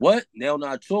 what? Now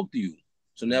not talk to you.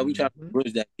 So now we try to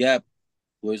bridge that gap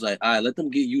where it's like, all right, let them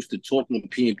get used to talking to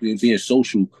people and being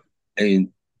social and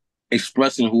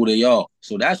expressing who they are.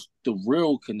 So that's the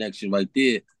real connection right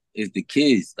there is the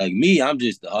kids. Like me, I'm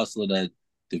just the hustler that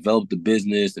developed the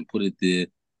business and put it there.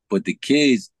 But the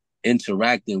kids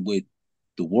interacting with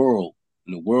the world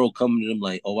and the world coming to them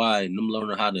like, oh, all right, and them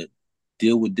learning how to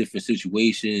deal with different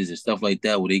situations and stuff like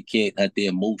that where they can't have their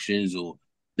emotions or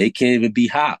they can't even be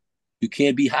high. You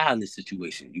can't be high in this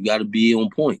situation. You got to be on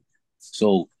point.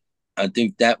 So I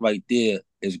think that right there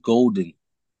is golden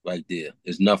right there.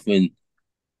 There's nothing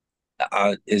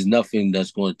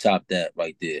that's going to top that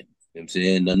right there. You know what I'm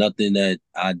saying? Nothing that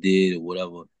I did or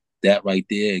whatever. That right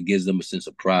there, it gives them a sense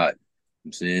of pride. You know what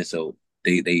I'm saying? So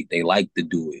they like to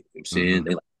do it. You know what I'm saying? Mm-hmm.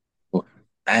 They like, well,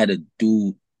 I had a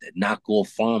dude that knock off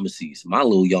pharmacies. My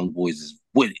little young boys is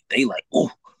with it. They like,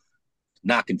 oh,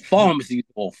 knocking pharmacies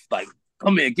off. Like,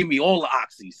 come here, give me all the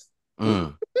oxys.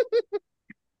 Mm.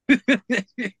 You know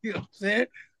what I'm saying?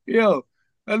 Yo,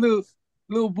 that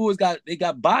little boys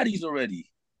got bodies already.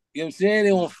 You know what I'm saying?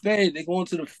 They on Fed. They going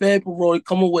to the Fed parole. They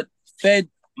coming with Fed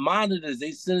monitors.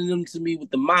 They sending them to me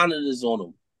with the monitors on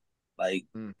them. Like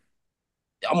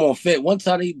I'm on Fed. One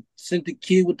time they sent the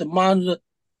kid with the monitor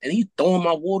and he throwing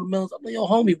my watermelons. I'm like, yo,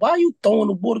 homie, why are you throwing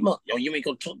the watermelon? Yo, you ain't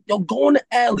gonna talk. Yo, go in the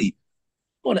alley.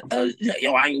 Go in the alley.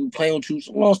 Yo, I ain't even playing with you.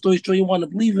 So long story short, you want to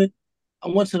believe it? I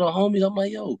went to the homies. I'm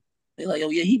like, yo, they like, yo,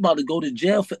 yeah, he about to go to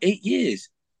jail for 8 years.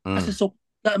 I said, Mm. so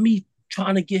got me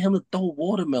trying to get him to throw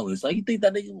watermelons. Like, you think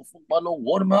that nigga about no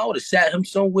watermelon? I would have sat him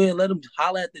somewhere and let him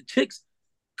holler at the chicks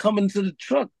coming to the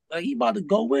truck. Like, he about to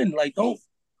go in. Like, don't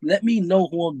let me know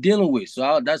who I'm dealing with.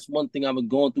 So that's one thing I've been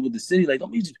going through with the city. Like,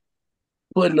 don't be just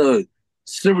putting a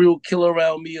serial killer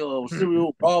around me or a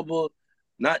serial robber,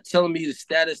 not telling me the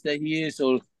status that he is.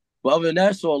 So, but other than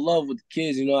that, so I love with the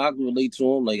kids. You know, I can relate to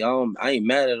them. Like, I ain't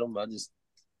mad at them. I just,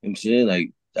 you know what I'm saying,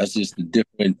 like, that's just a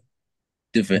different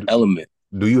Do, element.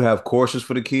 do you have courses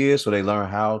for the kids so they learn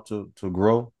how to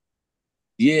grow?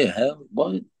 Yeah, hell,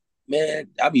 but man,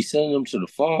 I be sending them to the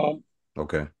farm.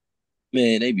 Okay.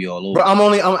 Man, they be all But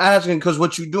over. I'm asking because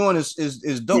what you're doing is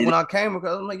dope. Yeah, When I came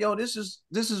across, I'm like, yo, this is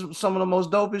some of the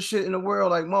most dopest shit in the world.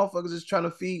 Like motherfuckers is trying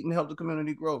to feed and help the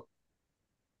community grow.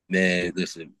 man,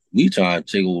 listen, we trying to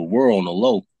take over the world on the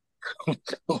low.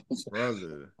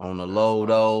 Brother, On the that's low awesome.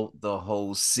 though, the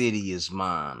whole city is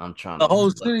mine. I'm trying The to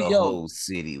whole flood city, the yo, whole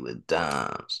city with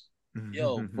dimes.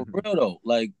 yo, for real though,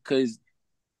 like, cause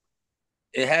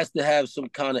it has to have some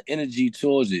kind of energy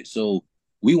towards it. So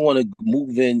we want to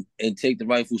move in and take the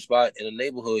rightful spot in the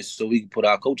neighborhood so we can put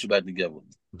our culture back together.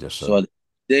 Yes, So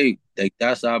sir.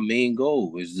 that's our main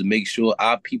goal is to make sure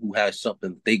our people have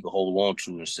something they can hold on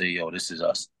to and say, yo, this is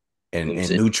us. You know And what I'm and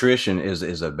saying? nutrition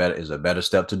is a better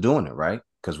step to doing it, right?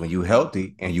 Because when you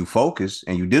healthy and you focus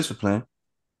and you discipline,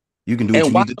 you can do what And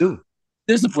you why need to do.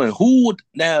 discipline? Who would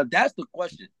now that's the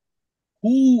question.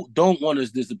 Who don't want us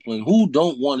disciplined? Who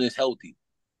don't want us healthy?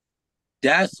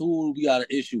 That's who we got an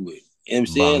issue with. You know what I'm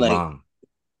saying? Bang Like, bang.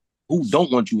 who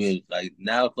don't want you in? Like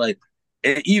now it's like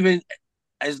and even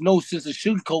there's no sense of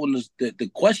sugarcoating the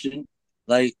question.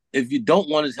 Like, if you don't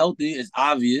want us healthy, it's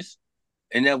obvious.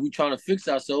 And if we trying to fix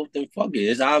ourselves, then fuck it.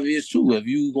 It's obvious too. If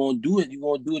you gonna do it, you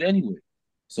gonna do it anyway.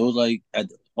 So it's like at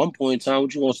one point in time,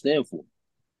 what you gonna stand for?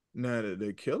 Now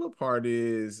the killer part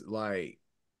is like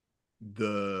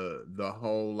the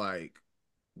whole like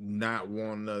not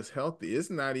wanting us healthy. It's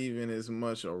not even as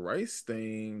much a race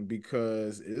thing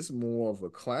because it's more of a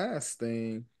class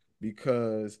thing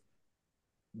because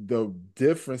the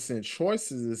difference in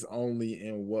choices is only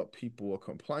in what people will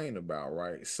complain about,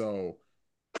 right? So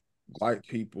white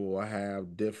people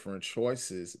have different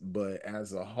choices, but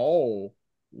as a whole,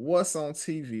 what's on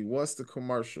TV? What's the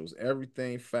commercials?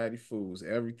 Everything fatty foods,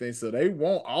 everything. So they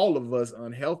want all of us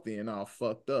unhealthy and all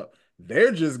fucked up.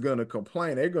 They're just gonna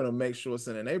complain. They're gonna make sure it's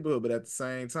in the neighborhood, but at the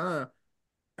same time,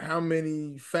 how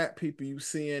many fat people you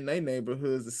see in their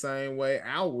neighborhoods the same way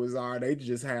ours are. They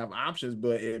just have options.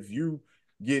 But if you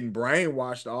getting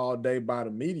brainwashed all day by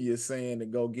the media saying to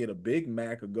go get a Big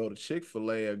Mac or go to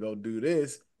Chick-fil-A or go do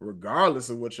this, regardless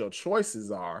of what your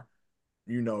choices are,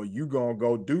 you gonna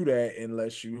go do that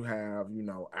unless you have,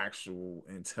 actual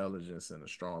intelligence and a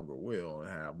stronger will and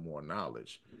have more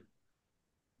knowledge.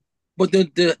 But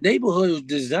the neighborhood was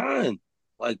designed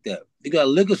like that. You got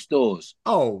liquor stores.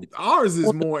 Oh, ours is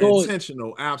All the more stores,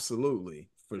 intentional, absolutely,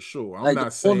 for sure. I'm like not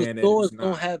all the saying that it's stores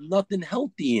don't not. have nothing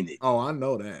healthy in it. Oh, I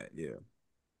know that. Yeah.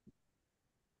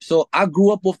 So I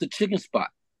grew up off the chicken spot.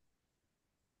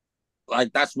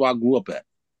 Like that's where I grew up at.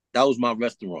 That was my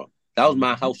restaurant. That was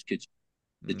my Hmm. house kitchen.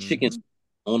 The chicken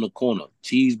Hmm. on the corner,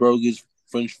 cheeseburgers,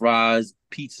 French fries,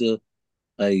 pizza.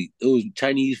 Like it was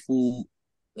Chinese food.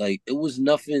 Like it was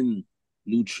nothing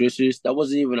nutritious. That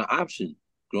wasn't even an option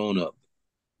growing up.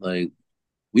 Like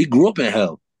we grew up in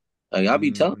hell. Like I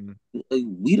be telling Hmm. you, like,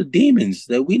 we the demons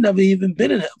that we never even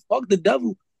been in hell. Fuck the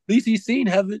devil. At least he's seen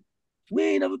heaven. We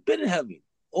ain't never been in heaven.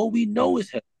 All we know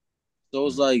is hell. So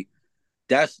it's like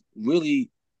that's really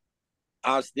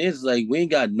our stance. Like we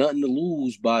ain't got nothing to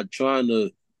lose by trying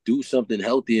to do something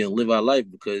healthy and live our life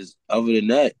because other than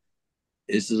that,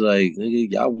 it's just like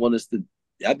nigga, y'all want us to.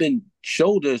 I've been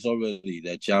showed us already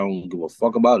that y'all don't give a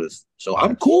fuck about us. So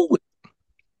I'm Facts. cool with.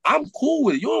 I'm cool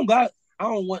with it. You don't got. I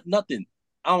don't want nothing.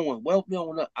 I don't want wealth. I don't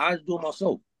want nothing. I just do it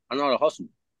myself. I know how to hustle. You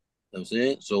know what I'm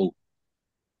saying? So as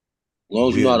long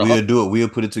as you know We'll how to hustle, we'll do it. We'll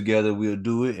put it together. We'll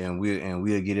do it, and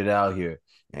we'll get it out here.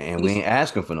 And we listen, ain't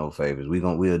asking for no favors.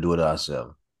 We'll do it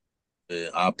ourselves.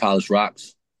 I'll polish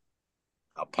rocks.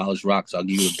 I'll polish rocks. I'll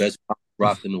give you the best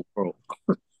rock in the world.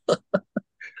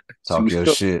 Talk your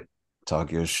shit.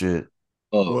 Talk your shit.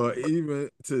 Oh, Well, even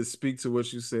to speak to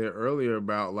what you said earlier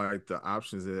about like the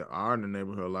options that are in the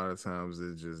neighborhood, a lot of times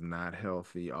it's just not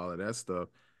healthy, all of that stuff.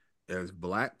 As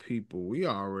Black people, we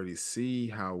already see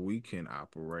how we can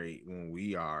operate when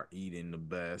we are eating the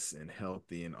best and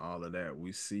healthy and all of that.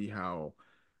 We see how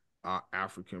our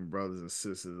African brothers and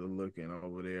sisters are looking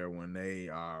over there when they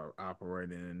are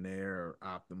operating in their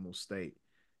optimal state.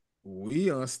 We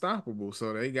unstoppable,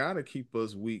 so they gotta keep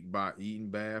us weak by eating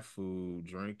bad food,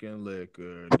 drinking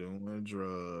liquor, doing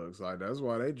drugs. Like that's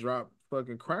why they dropped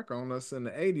fucking crack on us in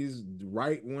the 80s,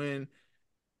 right when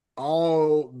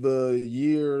all the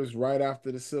years right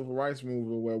after the civil rights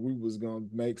movement where we was gonna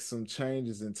make some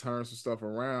changes and turn some stuff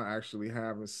around, actually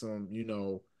having some,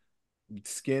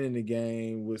 skin in the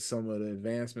game with some of the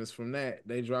advancements from that.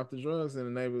 They dropped the drugs in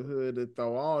the neighborhood to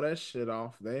throw all that shit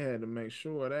off. They had to make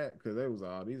sure of that because they was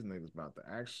all these niggas about to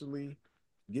actually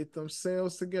get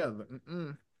themselves together.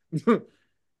 And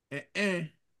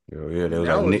Yeah, they was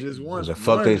that like was Nick. just It was one like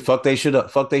one. fuck they shit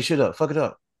up. Fuck they shit up. Fuck it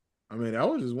up. I mean, that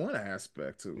was just one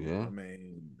aspect to it. Yeah. I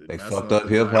mean, They messing fucked up up the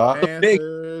hip Black hop. big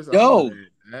Panthers, all of yo,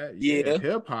 that. Yeah, yeah.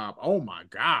 hip hop. Oh my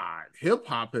God. Hip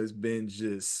hop has been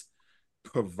just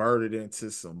perverted into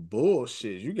some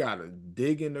bullshit. You gotta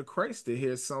dig in the crates to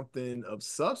hear something of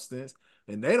substance,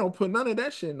 and they don't put none of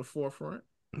that shit in the forefront.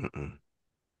 Mm-mm.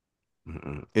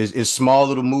 Mm-mm. It's small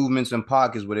little movements and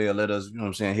pockets where they'll let us, you know what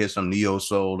I'm saying, hit some neo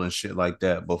soul and shit like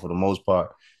that. But for the most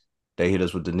part, they hit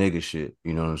us with the nigga shit.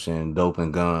 You know what I'm saying? Dope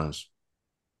and guns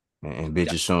and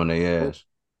That's, bitches showing their ass.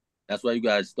 that's why you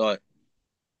guys start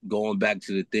going back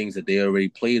to the things that they already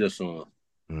played us on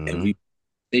and Mm-hmm.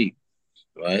 restate,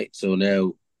 right? So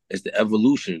now it's the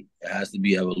evolution. It has to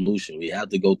be evolution. We have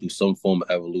to go through some form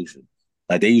of evolution.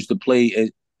 Like they used to play,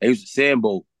 they used to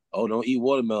Sambo. Oh, don't eat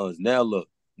watermelons. Now look,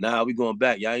 now we going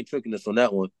back. Y'all ain't tricking us on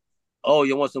that one. Oh,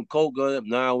 you want some coke?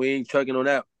 Nah, we ain't tricking on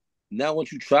that. Now,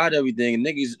 once you tried everything,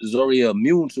 niggas is already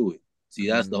immune to it. See,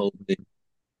 that's the whole thing.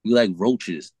 We like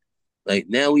roaches. Like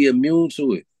now we immune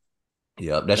to it.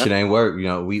 Yep, that Now shit ain't work. You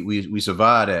know, we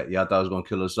survived that. Y'all thought it was gonna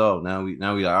kill us all. Now we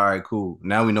like, all right, cool.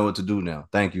 Now we know what to do now.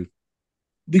 Thank you.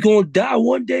 we gonna die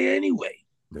one day anyway.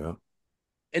 Yeah.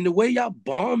 And the way y'all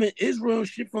bombing Israel and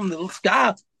shit from the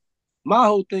sky, my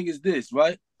whole thing is this,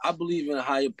 right? I believe in a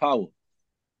higher power.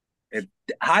 If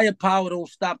the higher power don't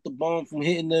stop the bomb from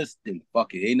hitting us, then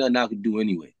fuck it. Ain't nothing I can do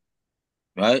anyway.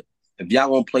 Right? If y'all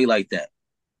gonna play like that,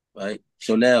 right?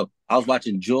 So now I was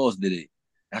watching Jaws today.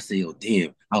 I said, yo,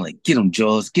 damn. I was like, get him,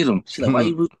 Jaws, get him. She's like,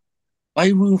 why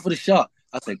you rooting for the shark?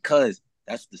 I said, cuz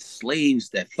that's the slaves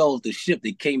that fell off the ship.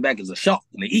 They came back as a shark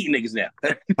and they eat niggas now.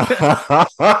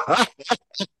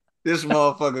 This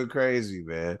motherfucker crazy,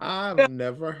 man. I've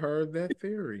never heard that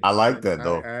theory, I like and that I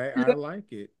though. I, I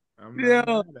like it. I'm not Yeah,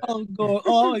 mad I at was it. going,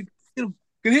 oh, like,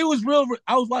 because he was real.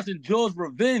 I was watching Jaws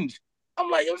Revenge. I'm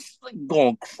like, it was like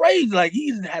going crazy. Like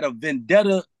he's had a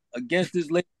vendetta against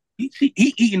this lady. He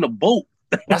eating the boat.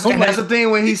 That's I'm and that's like, the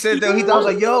thing when he said that he thought I was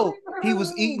like, yo, he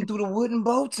was oh. eating through the wooden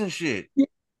boats and shit.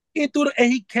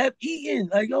 And he kept eating.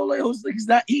 Like, yo, like, he's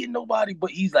not eating nobody,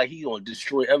 but he's like, he gonna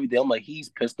destroy everything. I'm like, he's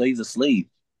pissed. He's a slave.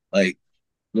 Like,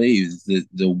 slaves, the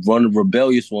one of the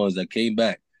rebellious ones that came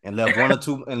back. And left one or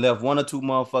two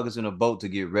motherfuckers in a boat to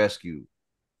get rescued.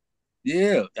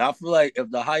 Yeah, I feel like if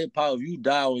the higher power, if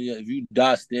you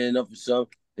die standing up for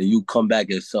something, then you come back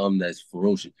as something that's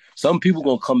ferocious. Some people Yeah.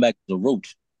 gonna come back as a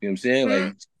roach. You know what I'm saying?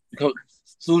 Like,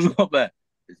 as soon as you come back,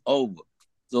 it's over.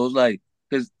 So it's like,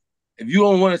 because if you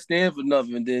don't want to stand for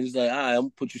nothing, then it's like, all right, I'm gonna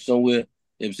put you somewhere. You know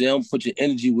what I'm saying? I'm gonna put your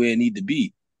energy where it need to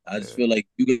be. I just Yeah. feel like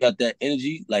you got that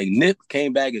energy. Like Nip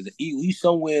came back as an eagle. He's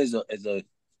somewhere as a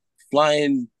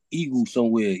flying eagle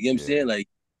somewhere. You know what I'm Yeah. saying? Like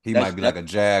He might that's be that. like a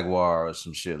jaguar or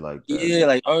some shit like that. Yeah,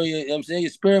 like you know what I'm saying?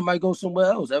 Your spirit might go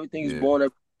somewhere else. Everything is Yeah. born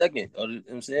every second. You know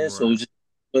what I'm saying? So Right. it's just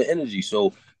good energy.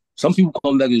 So some people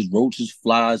come back as roaches,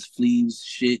 flies, fleas,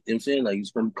 shit. You know what I'm saying? Like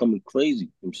it's gonna become crazy. You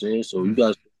know what I'm saying? So you Mm.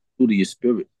 guys do to your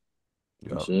spirit. You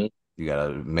know what Yep. I'm saying? You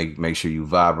gotta make sure you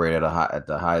vibrate at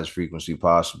the highest frequency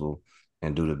possible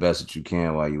and do the best that you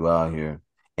can while you out here.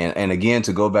 And again,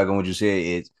 to go back on what you said,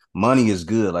 it's money is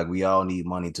good. Like we all need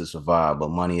money to survive, but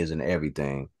money isn't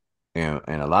everything. And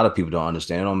a lot of people don't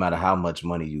understand. It don't matter how much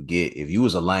money you get. If you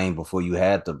was a lame before you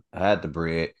had the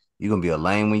bread, you're gonna be a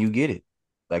lame when you get it.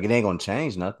 Like it ain't gonna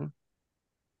change nothing.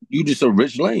 You just a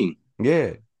rich lane.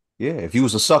 Yeah. Yeah. If you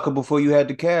was a sucker before you had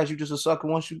the cash, you just a sucker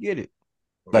once you get it.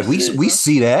 Like That's Oh, it. we yeah.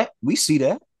 see that. We see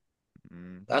that.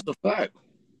 Mm-hmm. That's a fact.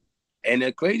 And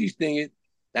the craziest thing is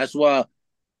that's why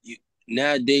you,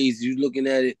 nowadays you looking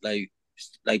at it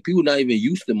like people not even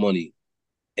used to money.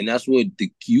 And that's what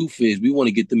the youth is. We want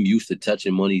to get them used to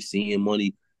touching money, seeing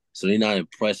money, so they're not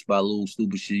impressed by little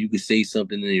stupid shit. You could say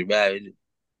something and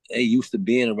they used to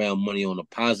being around money on a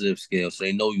positive scale, so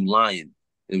they know you lying. You know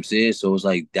what I'm saying? So it's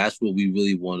like that's what we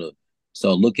really want to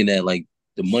start looking at. Like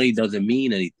the money doesn't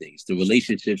mean anything. It's the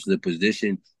relationships, the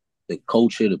position, the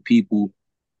culture, the people.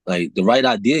 Like the right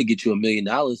idea get you $1 million.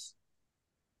 That's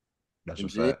You know what a I'm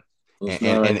saying? fact. So And it's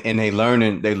not like, and they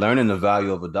learning the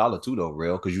value of a dollar too though,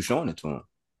 real, because you showing it to them.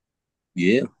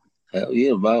 yeah, hell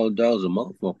yeah, $1 a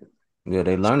motherfucker. Yeah,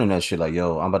 they learning that shit. Like,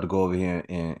 yo, I'm about to go over here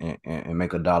and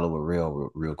make $1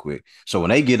 with real quick. So when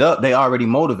they get up, they already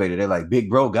motivated. They're like, big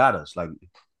bro got us. Like,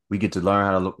 we get to learn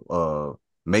how to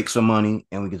make some money,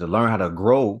 and we get to learn how to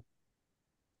grow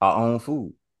our own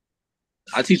food.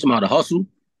 I teach them how to hustle,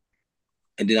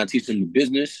 and then I teach them the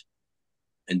business,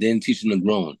 and then teaching them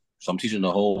growing. So I'm teaching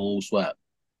the whole swap. You know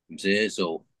what I'm saying?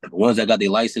 So the ones that got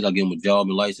their license, I give them a job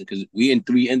and license because we in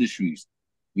three industries.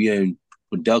 We in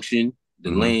production, the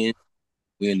Mm-hmm. land,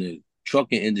 we're in the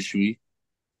trucking industry,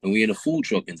 and we in the food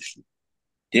truck industry.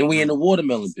 Then we in the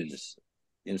watermelon business.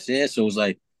 You know what I'm saying? So it's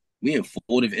like we in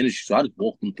four different industries. So I just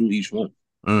walk them through each one.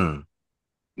 Mm. You know what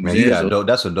I'm Man, you saying? got So dope.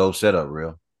 That's a dope setup,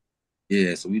 real.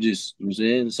 yeah, so we just, you know what I'm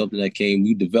saying? Something that came,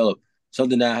 we developed.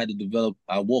 Something that I had to develop.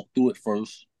 I walked through it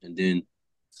first and then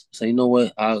say, you know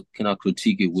what? How can I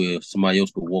critique it where somebody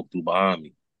else could walk through behind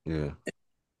me? Yeah.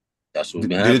 That's what's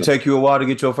been Did it happening. take you a while to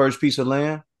get your first piece of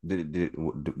land?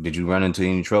 Did you run into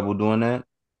any trouble doing that?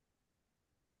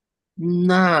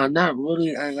 Nah, not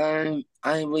really. I ain't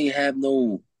really have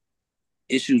no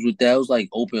issues with that. It was like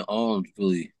open arms,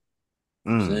 really.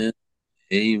 You know what I'm Mm. saying?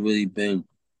 It ain't really been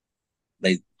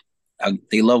like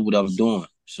they love what I was doing.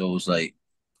 So it's like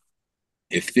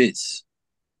it fits.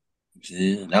 You know what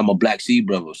I'm saying? And I'm a Black Sea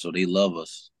brother, so they love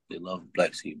us. They love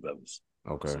Black Sea brothers.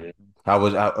 Okay. You know what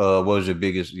I'm saying? What was your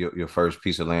biggest your first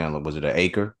piece of land? Was it an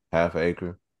acre, half an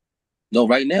acre? No,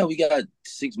 right now we got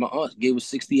six. My aunt gave us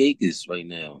 60 acres right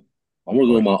now. I'm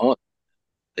working Oh, with my aunt.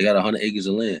 They got 100 acres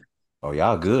of land. oh,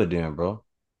 y'all good then, bro.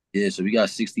 Yeah, so we got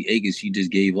 60 acres. She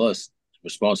just gave us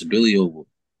responsibility over.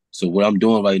 So what I'm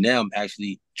doing right now, I'm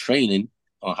actually training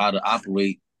on how to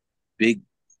operate big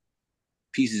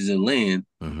pieces of land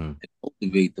Mm-hmm. and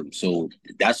cultivate them. So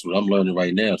that's what I'm learning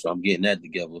right now. So I'm getting that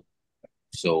together.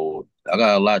 So I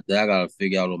got a lot that I gotta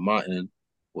figure out on my end.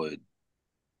 But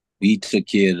we took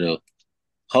care of the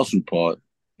hustle part.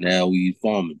 Now we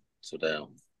farming. So now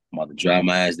I'm about to drive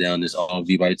my ass down this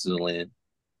RV right to the land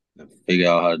and figure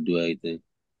out how to do everything.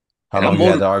 How And I'm long you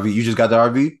had motivated. the RV? You just got the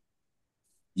RV?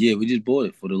 Yeah, we just bought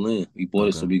it for the land. We bought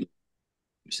it so Okay. we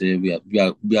said we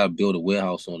got to build a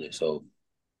warehouse on it. So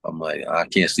I'm like, I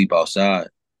can't sleep outside.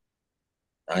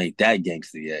 I ain't that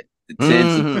gangster yet. The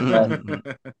tents and Mm-hmm.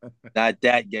 not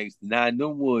that gangster. Not in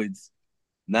them woods.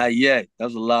 Not yet.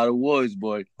 That's a lot of woods,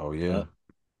 boy. Oh Uh, yeah.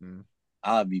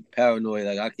 I'd be paranoid.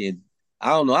 Like I can't. I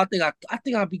don't know. I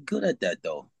think I'd be good at that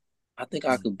though. I think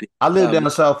I could be. I I lived gotta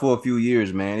down south for a few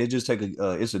years, man. It just take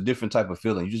a it's a different type of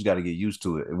feeling. You just got to get used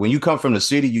to it. When you come from the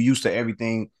city, you used to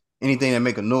everything, anything that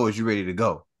make a noise, you ready to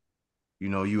go. You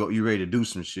know, you ready to do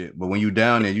some shit. But when you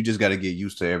down there, you just got to get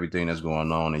used to everything that's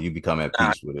going on, and you become at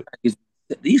nah, peace with it.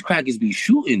 these crackers be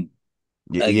shooting.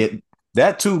 Yeah, Like, yeah,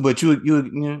 that too. But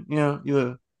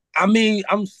I mean,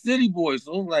 I'm city boy,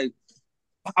 so I'm like,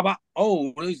 how about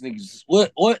these niggas?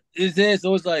 What is this?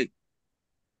 So it's like,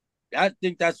 I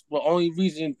think that's the only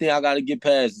reason thing I gotta get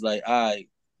past is like, I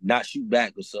not shoot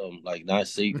back or something, like not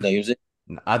say, like, you know what I'm saying?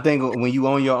 I think when you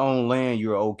own your own land,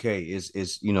 you're okay.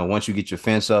 It's once you get your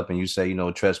fence up and you say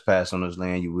trespass on this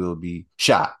land, you will be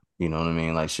shot. You know what I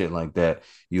mean? Like shit like that,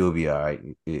 you'll be all right.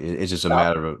 It's just a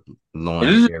matter of And knowing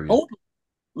this the is area. open.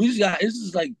 We just got this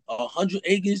is like 100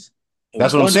 acres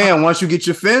That's and what I'm one house. saying. Once you get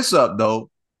your fence up, though,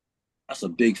 That's a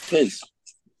big fence.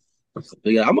 That's a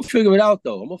big, I'm gonna figure it out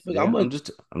though. I'm gonna figure. I'm yeah, gonna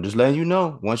I'm just letting you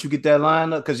know. Once you get that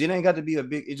line up, because it ain't got to be a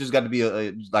big. It just got to be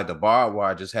like the barbed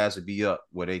wire just has to be up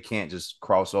where they can't just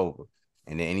cross over,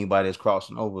 and then anybody that's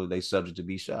crossing over, they subject to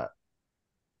be shot.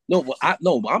 no. What I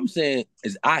no. What I'm saying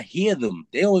is I hear them.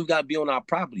 They don't even gotta be on our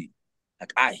property.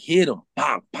 Like I hear them.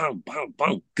 Bang, bang, bang,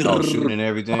 bang. Oh, shooting Grrr, and bang,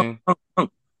 everything. bang, bang,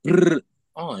 grrr.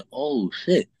 I'm like, oh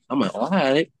shit. I'm like, all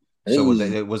right. So what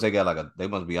Niggas, was they got like a they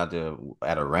must be out there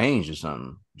at a range or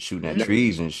something, shooting at Yeah.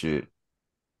 trees and shit.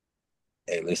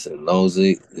 hey, listen,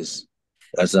 Lozy, is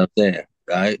that's what I'm saying,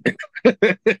 right?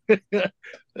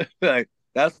 Like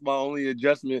that's my only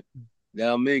adjustment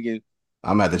that I'm making.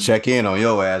 I'm gonna have to check in on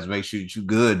your ass, make sure that you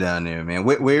good down there, man.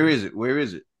 Where is it? Where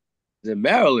is it? In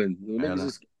Maryland, the niggas Maryland.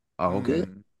 is Oh, okay. good. Mm.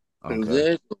 You know what I'm Okay.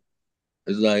 saying?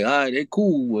 It's like, all right, they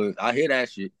cool, but I hear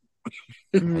that shit.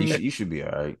 Mm. You should be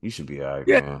all right. You should be all right,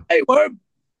 Yeah, man. hey, word.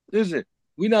 Listen,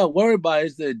 we not worried about it.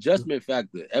 It's the adjustment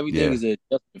factor. Everything Yeah. is an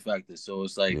adjustment factor. So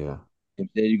it's like, Yeah. if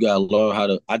then you gotta learn how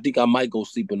to. I think I might go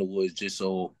sleep in the woods just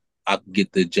so I can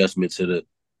get the adjustment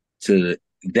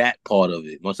that part of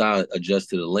it. Once I adjust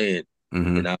to the land, then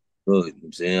Mm-hmm. I'm good. You know what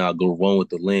I'm saying I'll go run with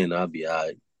the land. I'll be all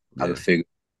right. I can Yeah. figure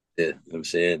it. You know what I'm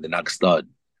saying? Then I can start.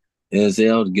 You know what I'm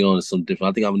saying? I'll get on to some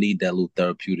different. I think I'm gonna need that little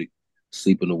therapeutic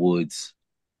sleep in the woods.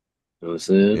 You know what I'm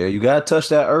saying? Yeah, you gotta touch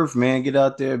that earth, man. Get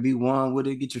out there, be one with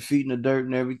it, get your feet in the dirt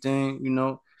and everything.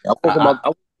 I walk on my. I I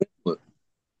walk barefoot.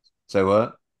 say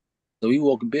what? So we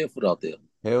walking barefoot out there.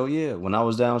 Hell yeah. When I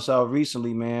was down south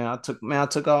recently, man, I took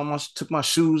my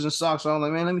shoes and socks. I was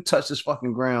like, man, let me touch this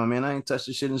fucking ground, man. I ain't touched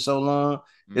this shit in so long.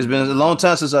 It's been a long Mm.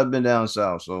 time since I've been down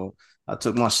south. So I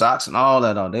took my socks and all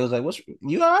that off. They was like, what's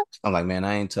you all right? I'm like, man,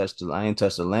 I ain't touched the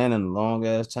land in a long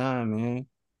ass time, man.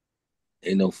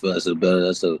 Ain't no feel that's a better.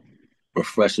 That's a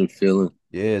refreshing feeling.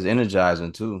 Yeah, it's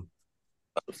energizing too.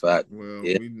 That's a fact. Well,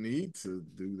 Yeah. we need to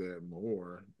do that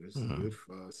more. It's good Mhm.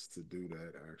 for us to do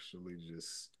that, actually.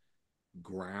 Just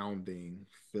grounding,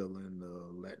 feeling the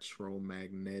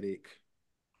electromagnetic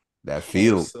That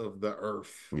feel. pulse of the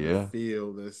earth, the Yeah.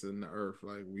 feel that's in the earth.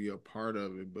 Like we are part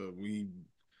of it, but we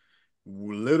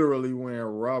literally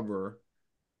wearing rubber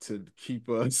to keep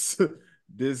us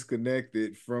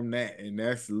disconnected from that. And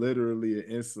that's literally an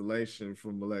insulation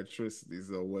from electricity.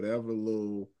 So whatever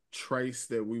little trace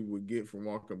that we would get from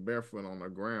walking barefoot on the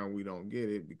ground, we don't get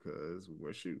it because we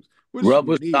wear shoes, which we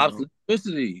Rubber need stops them.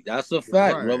 electricity. That's a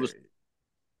fact. Rubber Right.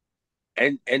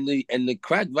 and the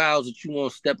crack valves that you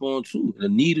want to step on too. The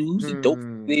needles, the dope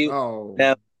Hmm. needle. Oh,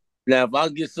 Now, now if I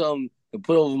get something to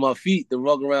put over my feet to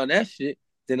rug around that shit,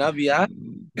 then I'll be all right.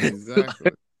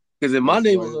 exactly. Because in my That's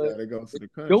why you neighborhood, gotta go to it's the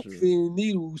dope country. fiend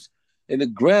needles, and the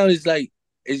ground is like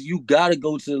is you gotta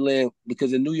go to the land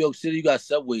because in New York City you got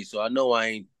subways, so I know I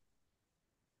ain't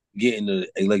getting the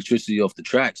electricity off the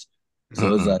tracks.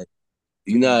 So it's like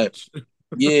you Too not, much.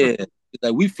 yeah, it's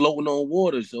like we floating on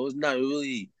water, so it's not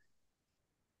really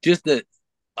just that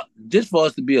just for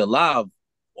us to be alive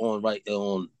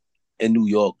on in New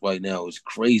York right now is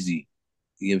crazy.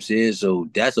 You know what I'm saying? So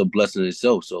that's a blessing in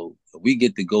itself. So if we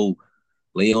get to go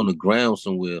lay on the ground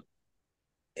somewhere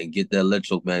and get that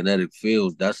electromagnetic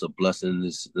field, that's a blessing.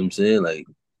 This, you know what I'm saying? Like,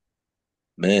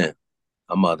 man,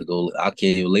 I'm about to go. I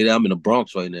can't even lay down. I'm in the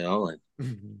Bronx right now. I'm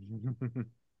like,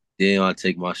 damn, I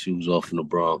take my shoes off in the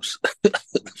Bronx.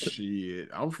 Shit,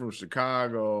 I'm from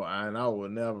Chicago and I will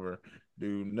never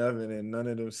do nothing in none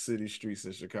of them city streets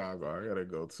in Chicago. I gotta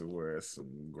go to where it's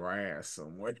some grass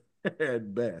somewhere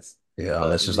at best. Yeah, Uh,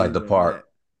 unless And it's like the even park. that,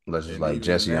 Unless it's and like even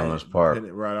Jesse on that, this park.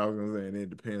 depending, right? I was gonna say, and it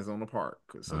depends on the park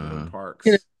because some of them Mhm. yeah,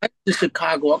 parks. I to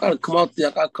Chicago. I gotta come out there.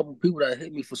 I got a couple people that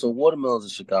hit me for some watermelons in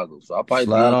Chicago, so I'll probably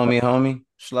be Slide in. on me, homie.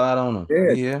 Slide on them. Yeah,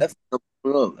 We here. that's up.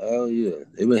 Hell yeah.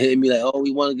 They been hitting me like, oh,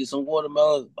 we want to get some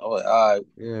watermelon. I'm like, all right.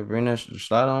 Yeah, bring that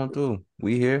slide on through.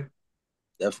 We here.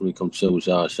 Definitely come chill with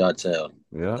y'all, Shot Town.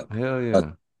 Yeah, hell I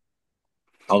yeah.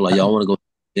 was like, y'all want to go?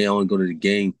 Yeah, I want to go to the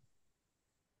game.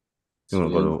 You want So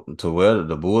to yeah, go to where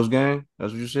the Bulls game?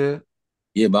 That's what you said.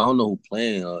 yeah, but I don't know who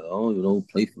playing. I don't even know who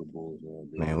play for the Bulls.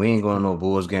 Man, we ain't going to no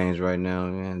Bulls games right now,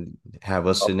 man. Have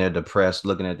us sitting there depressed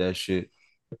looking at that shit.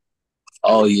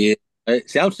 Oh yeah.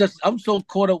 See, I'm so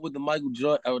caught up with the Michael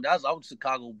Jordan. Oh, I'm a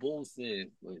Chicago Bulls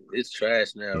fan. But it's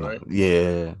trash now, No, right?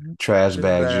 yeah, trash Been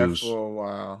bag bad juice. for a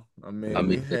while. I I mean,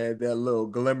 mean, we had that little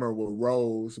glimmer with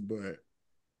Rose, but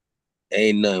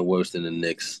ain't nothing worse than the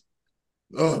Knicks.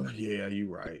 oh yeah, you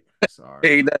right. Sorry.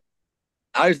 Ain't nothing.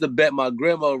 I used to bet my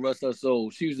grandma rest her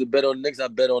soul. She used to bet on the Knicks. I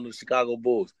bet on the Chicago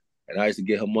Bulls, and I used to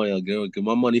get her money. I get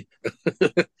my money.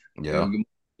 Give Yeah, my money.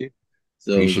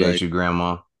 So it's appreciate like, you,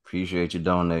 Grandma. Appreciate you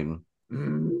donating.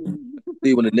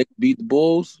 see, when the Knicks beat the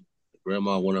Bulls,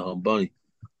 grandma wanted her money.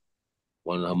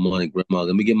 Grandma,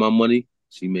 let me get my money.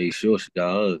 She made sure she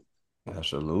got hers.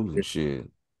 Absolutely, shit.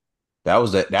 That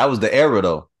was the era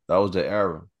though. That was the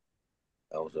era.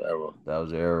 That was the era. That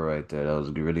was the era right there. That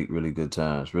was really, really good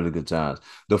times. Really good times.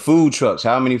 The food trucks.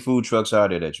 How many food trucks are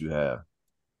there that you have?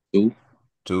 Two.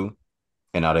 Two.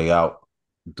 And are they out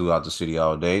throughout the city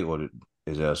all day, or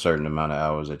is there a certain amount of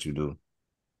hours that you do?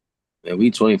 Man, we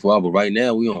 24 hours, but right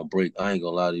now we on break. I ain't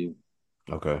gonna lie to you.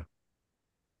 Okay.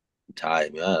 I'm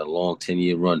tired, man. I had a long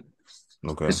 10-year run.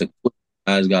 Okay. It's a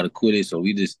I just gotta quit it. So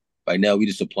we just right now we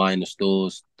just supplying the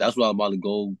stores. That's why I'm about to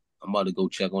go. I'm about to go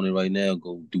check on it right now.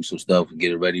 Go do some stuff and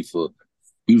get it ready for.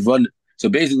 We run. So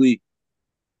basically,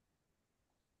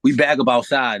 we bag up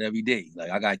outside every day. Like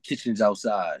I got kitchens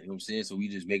outside. You know what I'm saying? So we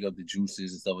just make up the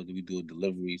juices and stuff like that. We do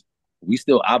deliveries. We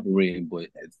still operating, but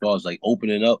as far as like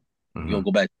opening up, we gonna Mm-hmm.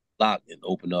 go back to the lock and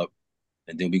open up,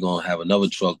 and then we gonna have another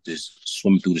truck just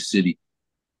swimming through the city. You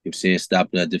know what I'm saying?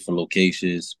 Stopping at different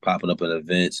locations, popping up at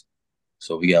events.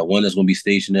 So we got one that's gonna be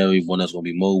stationary, one that's gonna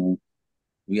be mobile.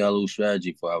 We got a little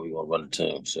strategy for how we gonna run the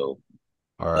team. So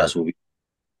All right. that's what we.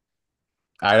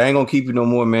 All right, I ain't gonna keep you no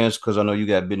more, man, because I know you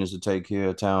got business to take care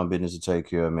of, town business to take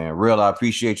care of, man. Real, I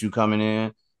appreciate you coming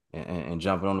in and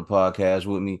jumping on the podcast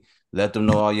with me. Let them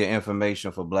know all your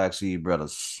information for Black Seed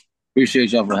Brothers.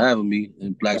 Appreciate y'all for having me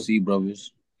and Black Sea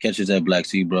Brothers. Catch us at Black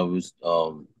Sea Brothers,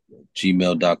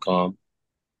 gmail.com.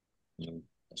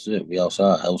 That's it. We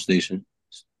outside. Health Station.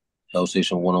 Health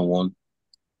Station 101.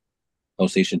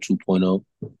 Health Station 2.0.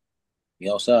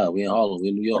 We outside. We in Harlem. We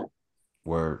in New York.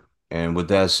 Word. And with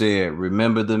that said,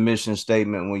 remember the mission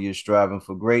statement when you're striving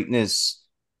for greatness.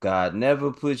 God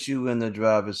never puts you in the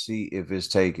driver's seat if it's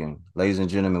taken. Ladies and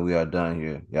gentlemen, we are done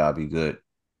here. Y'all be good.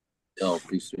 Yo,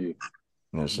 peace to you.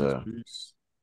 Yes, Peace, sir. peace.